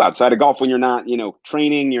do you do outside of golf when you're not,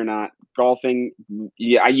 training? You're not golfing.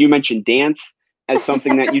 Yeah, you mentioned dance as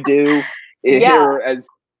something that you do. Yeah. Or as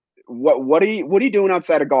what are you doing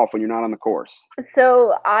outside of golf when you're not on the course?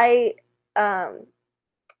 So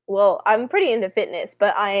well, I'm pretty into fitness,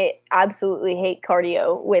 but I absolutely hate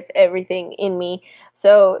cardio with everything in me.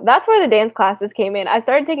 So that's where the dance classes came in. I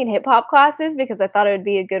started taking hip hop classes because I thought it would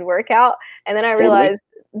be a good workout. And then I realized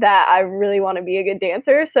that I really want to be a good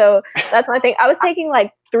dancer. So that's my thing. I was taking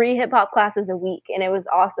like 3 hip hop classes a week, and it was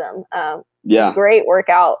awesome. Great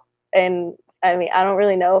workout. And I mean, I don't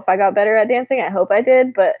really know if I got better at dancing. I hope I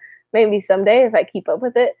did, but maybe someday if I keep up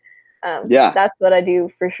with it. That's what I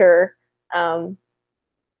do for sure.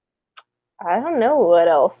 I don't know what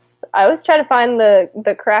else. I always try to find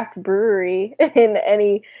the craft brewery in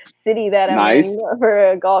any city that I'm in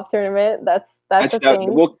for a golf tournament. That's a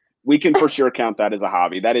thing. We can for sure count that as a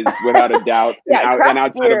hobby. That is without a doubt craft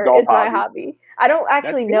outside beer of golf is my hobby. I don't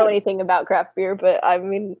actually know anything about craft beer, but I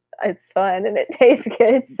mean, it's fun and it tastes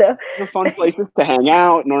good. So they're fun places to hang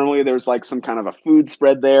out. Normally there's like some kind of a food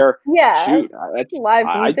spread there. Yeah. Shoot, that's live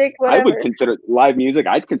music, whatever. I would consider live music.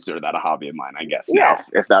 I'd consider that a hobby of mine, I guess, now,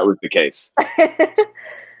 if that was the case.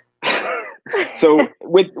 So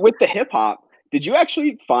with the hip hop, did you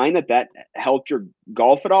actually find that helped your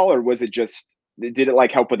golf at all, or was it just, did it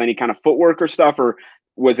like help with any kind of footwork or stuff, or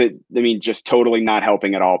was it, just totally not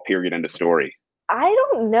helping at all, period, end of story? I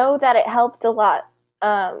don't know that it helped a lot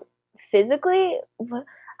physically.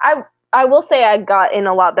 I will say I got in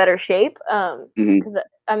a lot better shape because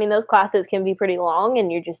I mean, those classes can be pretty long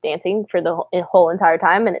and you're just dancing for the whole entire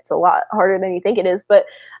time, and it's a lot harder than you think it is. But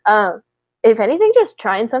if anything, just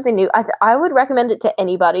trying something new. I would recommend it to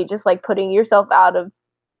anybody, just like putting yourself out of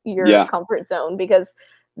your comfort zone, because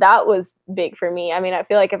that was big for me. I mean, I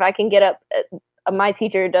feel like if I can get up, my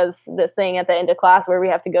teacher does this thing at the end of class where we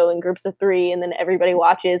have to go in groups of 3 and then everybody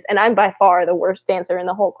watches. And I'm by far the worst dancer in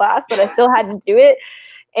the whole class, but I still had to do it.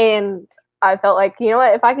 And I felt like, you know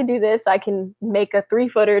what, if I could do this, I can make a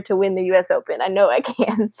 3-footer to win the US Open. I know I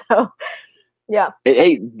can. So yeah.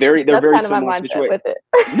 Hey, they're very kind of similar my mindset with it.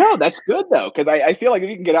 No, that's good though, because I feel like if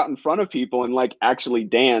you can get out in front of people and like actually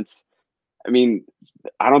dance, I mean,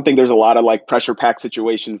 I don't think there's a lot of like pressure packed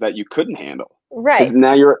situations that you couldn't handle. Right.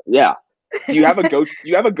 Now Do you have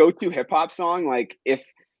a go-to hip hop song? Like if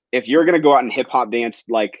you're gonna go out and hip hop dance,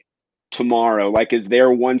 like tomorrow, like, is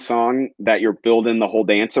there one song that you're building the whole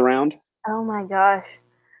dance around? Oh my gosh.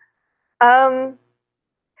 Um,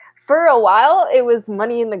 for a while, it was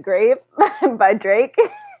 "Money in the Grave" by Drake.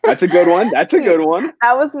 That's a good one. That's a good one.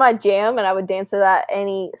 That was my jam, and I would dance to that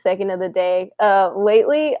any second of the day.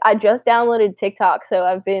 Lately, I just downloaded TikTok, so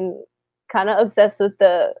I've been kind of obsessed with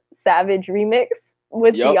the Savage remix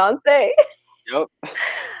with Yep. Beyonce. Yep.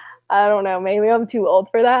 I don't know, maybe I'm too old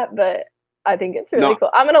for that, but I think it's really No, cool.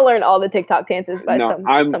 I'm gonna learn all the TikTok dances by no,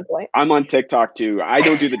 some point. I'm on TikTok too. I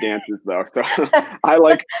don't do the dances though, so I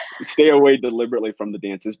like stay away deliberately from the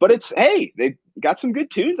dances. But it's hey, they got some good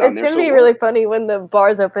tunes on It's there. gonna So be really funny when the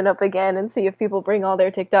bars open up again and see if people bring all their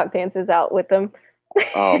TikTok dances out with them.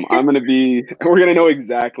 we're gonna know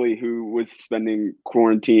exactly who was spending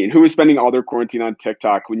all their quarantine on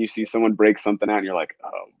TikTok when you see someone break something out and you're like,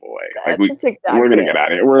 oh boy, like That's a TikTok we're gonna dance. get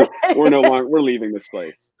out of here. We're no longer we're leaving this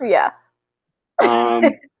place. Yeah.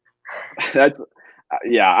 That's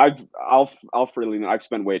yeah. I'll freely know I've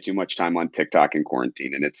spent way too much time on TikTok in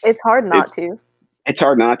quarantine, and It's hard not to. it's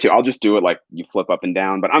hard not to. I'll just do it like you flip up and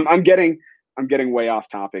down. But I'm getting way off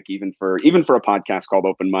topic even for a podcast called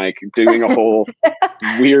Open Mic, doing a whole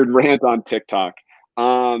weird rant on TikTok.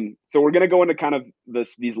 So we're gonna go into kind of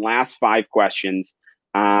these last 5 questions.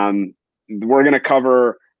 We're gonna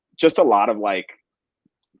cover just a lot of like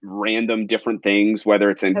random different things, whether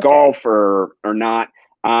it's in golf or not.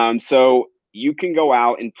 So you can go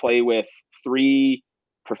out and play with 3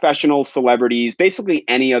 professional celebrities, basically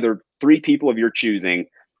any other 3 people of your choosing.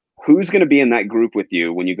 Who's going to be in that group with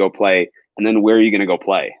you when you go play, and then where are you going to go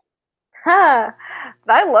play? Huh.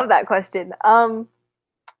 I love that question.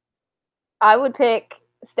 I would pick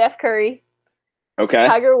Steph Curry, Okay.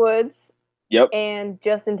 Tiger Woods, Yep. and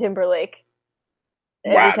Justin Timberlake.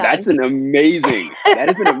 Wow, that's an amazing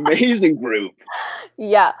group.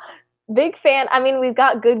 Yeah. Big fan. I mean, we've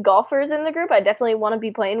got good golfers in the group. I definitely want to be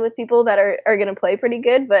playing with people that are going to play pretty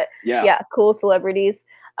good, but yeah, cool celebrities.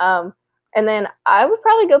 And then I would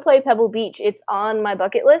probably go play Pebble Beach. It's on my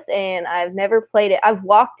bucket list, and I've never played it. I've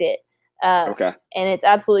walked it. And it's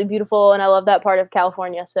absolutely beautiful, and I love that part of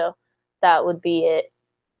California, so that would be it.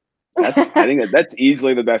 I think that's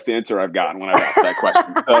easily the best answer I've gotten when I've asked that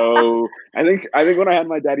question. So I think when I had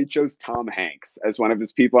my dad, he chose Tom Hanks as one of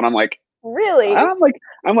his people, and I'm like, really? I'm like,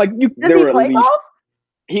 Does he play golf?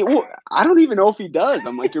 I don't even know if he does.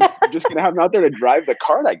 I'm like, you're just gonna have him out there to drive the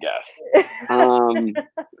cart, I guess.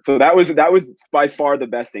 So that was by far the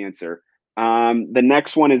best answer. The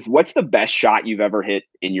next one is, what's the best shot you've ever hit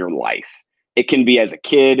in your life? It can be as a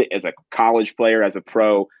kid, as a college player, as a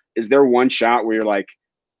pro. Is there one shot where you're like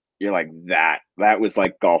that was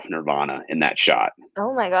like golf nirvana in that shot?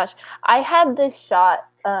 Oh my gosh. I had this shot.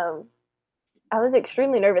 I was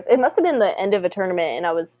extremely nervous. It must have been the end of a tournament, and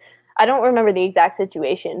I don't remember the exact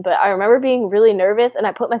situation, but I remember being really nervous, and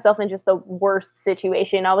I put myself in just the worst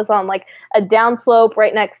situation. I was on like a downslope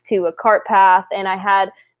right next to a cart path, and I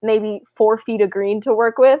had maybe 4 feet of green to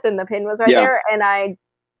work with, and the pin was right there. And I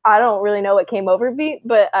don't really know what came over me,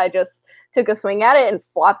 but I just took a swing at it and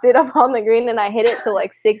flopped it up on the green, and I hit it to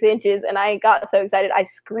like 6 inches, and I got so excited I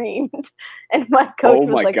screamed, and my coach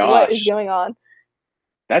was like, gosh. What is going on?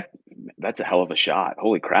 That's a hell of a shot.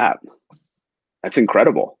 Holy crap. That's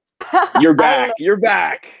incredible. You're back. You're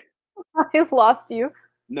back. I lost you.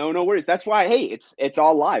 No worries. That's why, hey, it's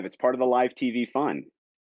all live. It's part of the live TV fun.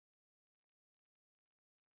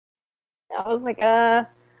 I was like, how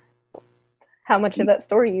much of that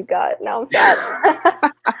story you got? Now I'm sad.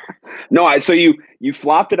 No, so you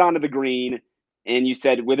flopped it onto the green, and you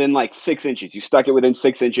said within like 6 inches. You stuck it within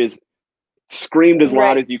 6 inches, screamed as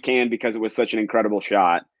loud as you can because it was such an incredible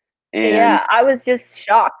shot. And yeah, I was just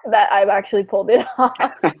shocked that I've actually pulled it off.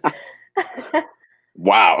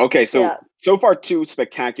 Wow. Okay, so far 2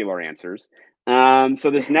 spectacular answers. So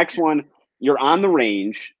this next one, you're on the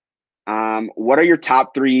range. What are your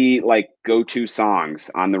top 3 like go-to songs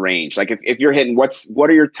on the range? Like if you're hitting, what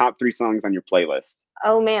are your top 3 songs on your playlist?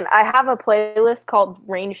 Oh man, I have a playlist called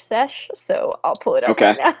Range Sesh, so I'll pull it up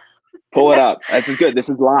right now. Pull it up. This is good. This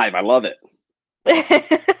is live. I love it.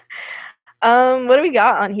 What do we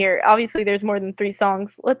got on here? Obviously there's more than 3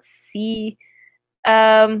 songs. Let's see.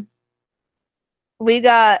 We've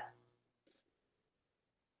got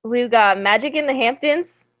Magic in the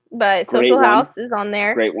Hamptons by Social House is on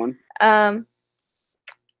there. Great one.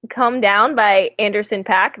 Come Down by Anderson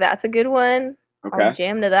 .Paak. That's a good one. Okay. I'll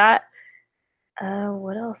jam to that.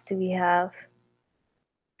 What else do we have?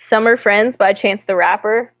 Summer Friends by Chance the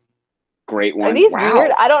Rapper. Great one. Are these weird?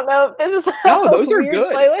 I don't know if this is those are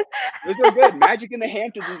good. Playlist. Those are good. Magic in the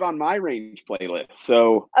Hamptons is on my range playlist.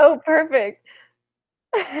 So perfect.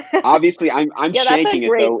 Obviously, I'm Yeah, that's a shanking it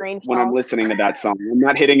great though range when I'm song. listening to that song. I'm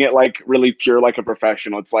not hitting it like really pure like a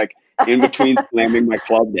professional. It's like in between slamming my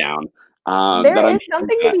club down that There I'm is doing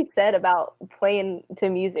something to that. be said about playing to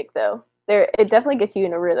music, though. It definitely gets you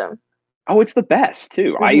in a rhythm. Oh, it's the best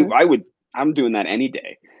too. Hmm. I'm doing that any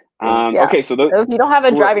day. Yeah. Okay, So if you don't have a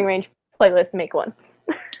so we're driving range playlist, make one.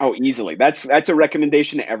 oh easily. That's a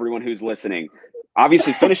recommendation to everyone who's listening.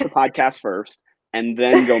 Obviously, finish the podcast first, and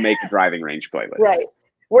then go make a driving range playlist. Right.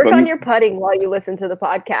 Work But on your putting while you listen to the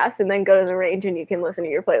podcast, and then go to the range and you can listen to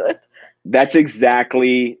your playlist. that's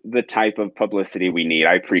exactly the type of publicity we need.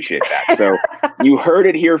 I appreciate that. So you heard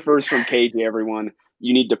it here first from KJ, everyone.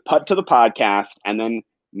 You need to putt to the podcast and then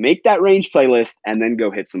make that range playlist and then go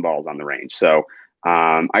hit some balls on the range. So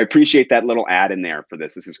I appreciate that little ad in there for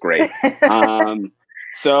this. This is great. Um,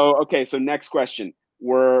 okay. So next question.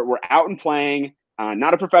 We're out and playing,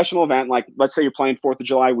 not a professional event. Like let's say you're playing 4th of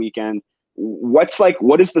July weekend. What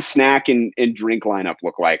does the snack and drink lineup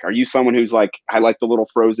look like? Are you someone who's like, I like the little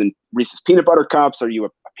frozen Reese's peanut butter cups? Are you a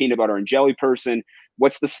peanut butter and jelly person?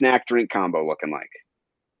 What's the snack drink combo looking like?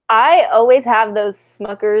 I always have those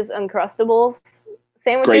Smucker's Uncrustables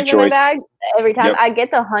Great sandwiches in my choice. bag every time. Yep. I get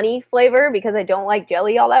the honey flavor because I don't like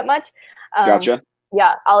jelly all that much. Um, Gotcha.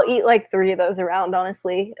 yeah, I'll eat like 3 of those around,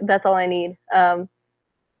 honestly. That's all I need.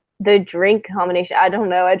 The drink combination, I don't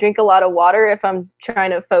know. I drink a lot of water if I'm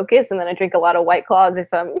trying to focus, and then I drink a lot of White Claws if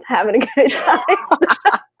I'm having a good time.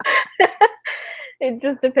 It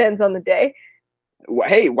just depends on the day.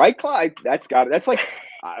 Hey, White Claw, that's got it. That's like,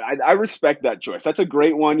 I respect that choice. That's a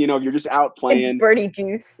great one. You know, if you're just out It's playing, birdie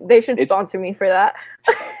juice. They should it's sponsor me for that.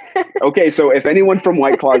 okay. So if anyone from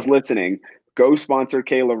White Claw is listening, go sponsor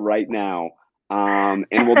Kayla right now. And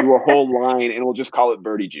we'll do a whole line and we'll just call it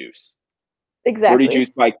Birdie Juice. Birdie Exactly.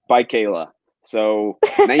 Juice by Kayla. So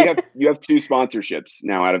now you have 2 sponsorships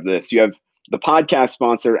now out of this. You have the podcast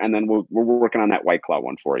sponsor, and then we're working on that White Claw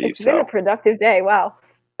one for you. It's been a So productive day. Wow.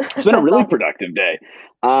 it's been a That's really awesome. productive day.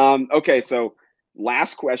 Okay, so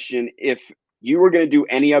last question: if you were going to do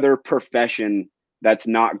any other profession that's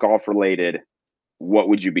not golf related, what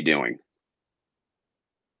would you be doing?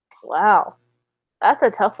 Wow. That's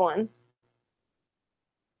a tough one.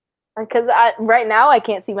 Because right now I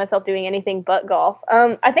can't see myself doing anything but golf.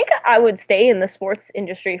 I think I would stay in the sports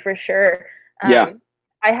industry for sure. Yeah,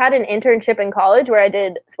 I had an internship in college where I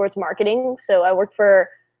did sports marketing. So I worked for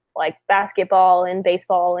like basketball and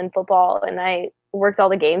baseball and football, and I worked all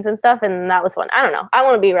the games and stuff, and that was fun. I don't know. I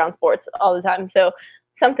want to be around sports all the time, so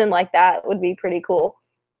something like that would be pretty cool.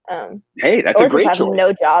 Um, hey, that's a or just great have no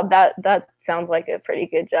choice. job. That sounds like a pretty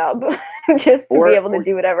good job, just to be able to Or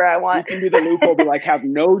do whatever I you want. can do the loophole, be like have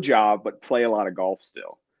no job but play a lot of golf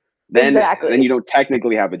still. Then Exactly. you don't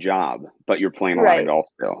technically have a job, but you're playing a lot of Right. golf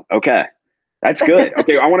still. Okay. That's good.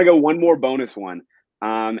 Okay, I want to go one more bonus one.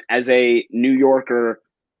 As a New Yorker,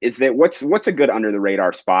 is that what's a good under the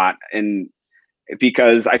radar spot? And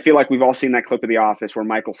because I feel like we've all seen that clip of The Office where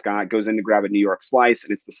Michael Scott goes in to grab a New York slice,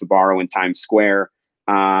 and it's the Sbarro in Times Square.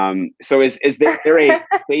 So is there a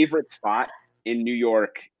favorite spot in New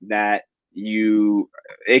York that you?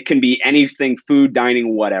 It can be anything, food,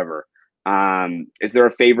 dining, whatever. Is there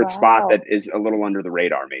a favorite spot that Wow. is a little under the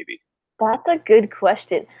radar, maybe? That's a good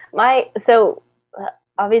question.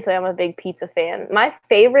 Obviously I'm a big pizza fan. My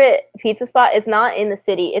favorite pizza spot is not in the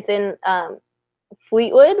city. It's in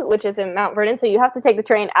Fleetwood, which is in Mount Vernon. So you have to take the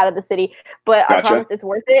train out of the city, but I Gotcha. promise it's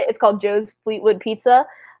worth it. It's called Joe's Fleetwood Pizza.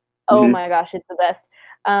 Oh Hmm. my gosh, it's the best.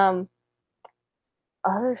 Um,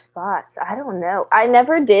 Other spots, I don't know. I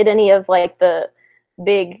never did any of like the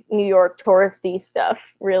big New York touristy stuff,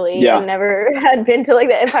 really. I Yeah. never had been to like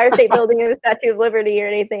the Empire State Building or the Statue of Liberty or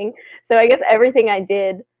anything. So I guess everything I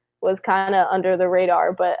did was kind of under the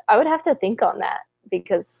radar, but I would have to think on that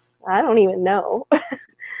because I don't even know what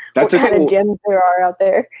That's okay. kind of gems there are out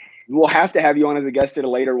there. We'll have to have you on as a guest at a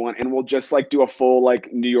later one, and we'll just like do a full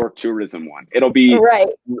like New York tourism one. Right.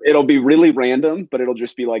 It'll be really random, but it'll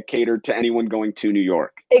just be like catered to anyone going to New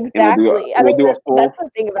York. And Exactly. I we'll mean, do a that's full the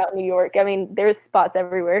thing about New York. I mean, there's spots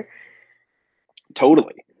everywhere.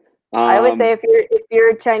 totally. I always say Um, if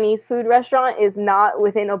your Chinese food restaurant is not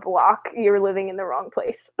within a block, you're living in the wrong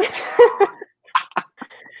place.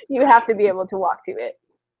 You have to be able to walk to it.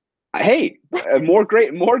 hey, more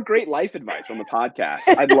great life advice on the podcast.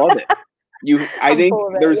 I'd love it. I I'm think full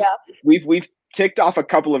of it. Yeah. we've ticked off a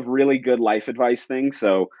couple of really good life advice things.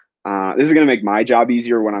 So this is gonna make my job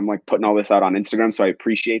easier when I'm like putting all this out on Instagram. So I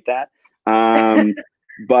appreciate that.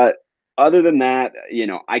 But other than that,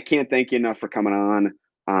 I can't thank you enough for coming on.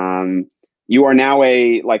 You are now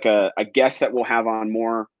a guest that we'll have on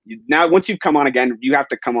more. Now, once you've come on again, you have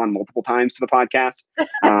to come on multiple times to the podcast.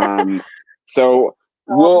 So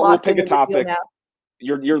we'll locked pick a into the deal topic. now.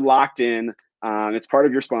 You're locked in. It's part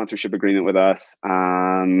of your sponsorship agreement with us,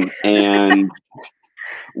 and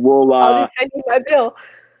we'll. I'll just send you my bill.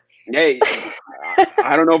 Hey,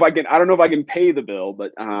 I don't know if I can pay the bill,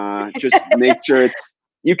 but just make sure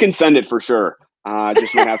you can send it for sure.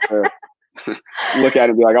 Just might have to look at it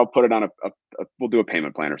and be like, I'll put it on we'll do a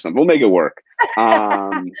payment plan or something. We'll make it work.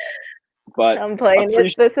 But I'm playing.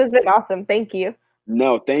 This has been awesome. Thank you.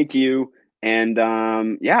 No, thank you. And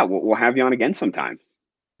we'll have you on again sometime.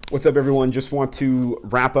 What's up, everyone? Just want to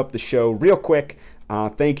wrap up the show real quick.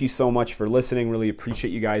 Thank you so much for listening. Really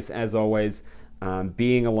appreciate you guys, as always,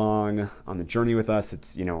 being along on the journey with us.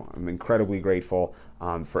 I'm incredibly grateful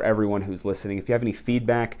for everyone who's listening. If you have any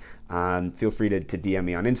feedback, feel free to DM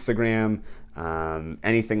me on Instagram,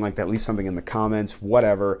 anything like that. Leave something in the comments,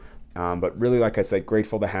 whatever. But really, like I said,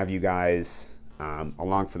 grateful to have you guys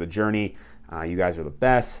along for the journey. You guys are the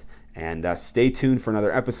best. And stay tuned for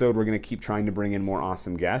another episode. We're going to keep trying to bring in more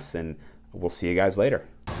awesome guests, and we'll see you guys later.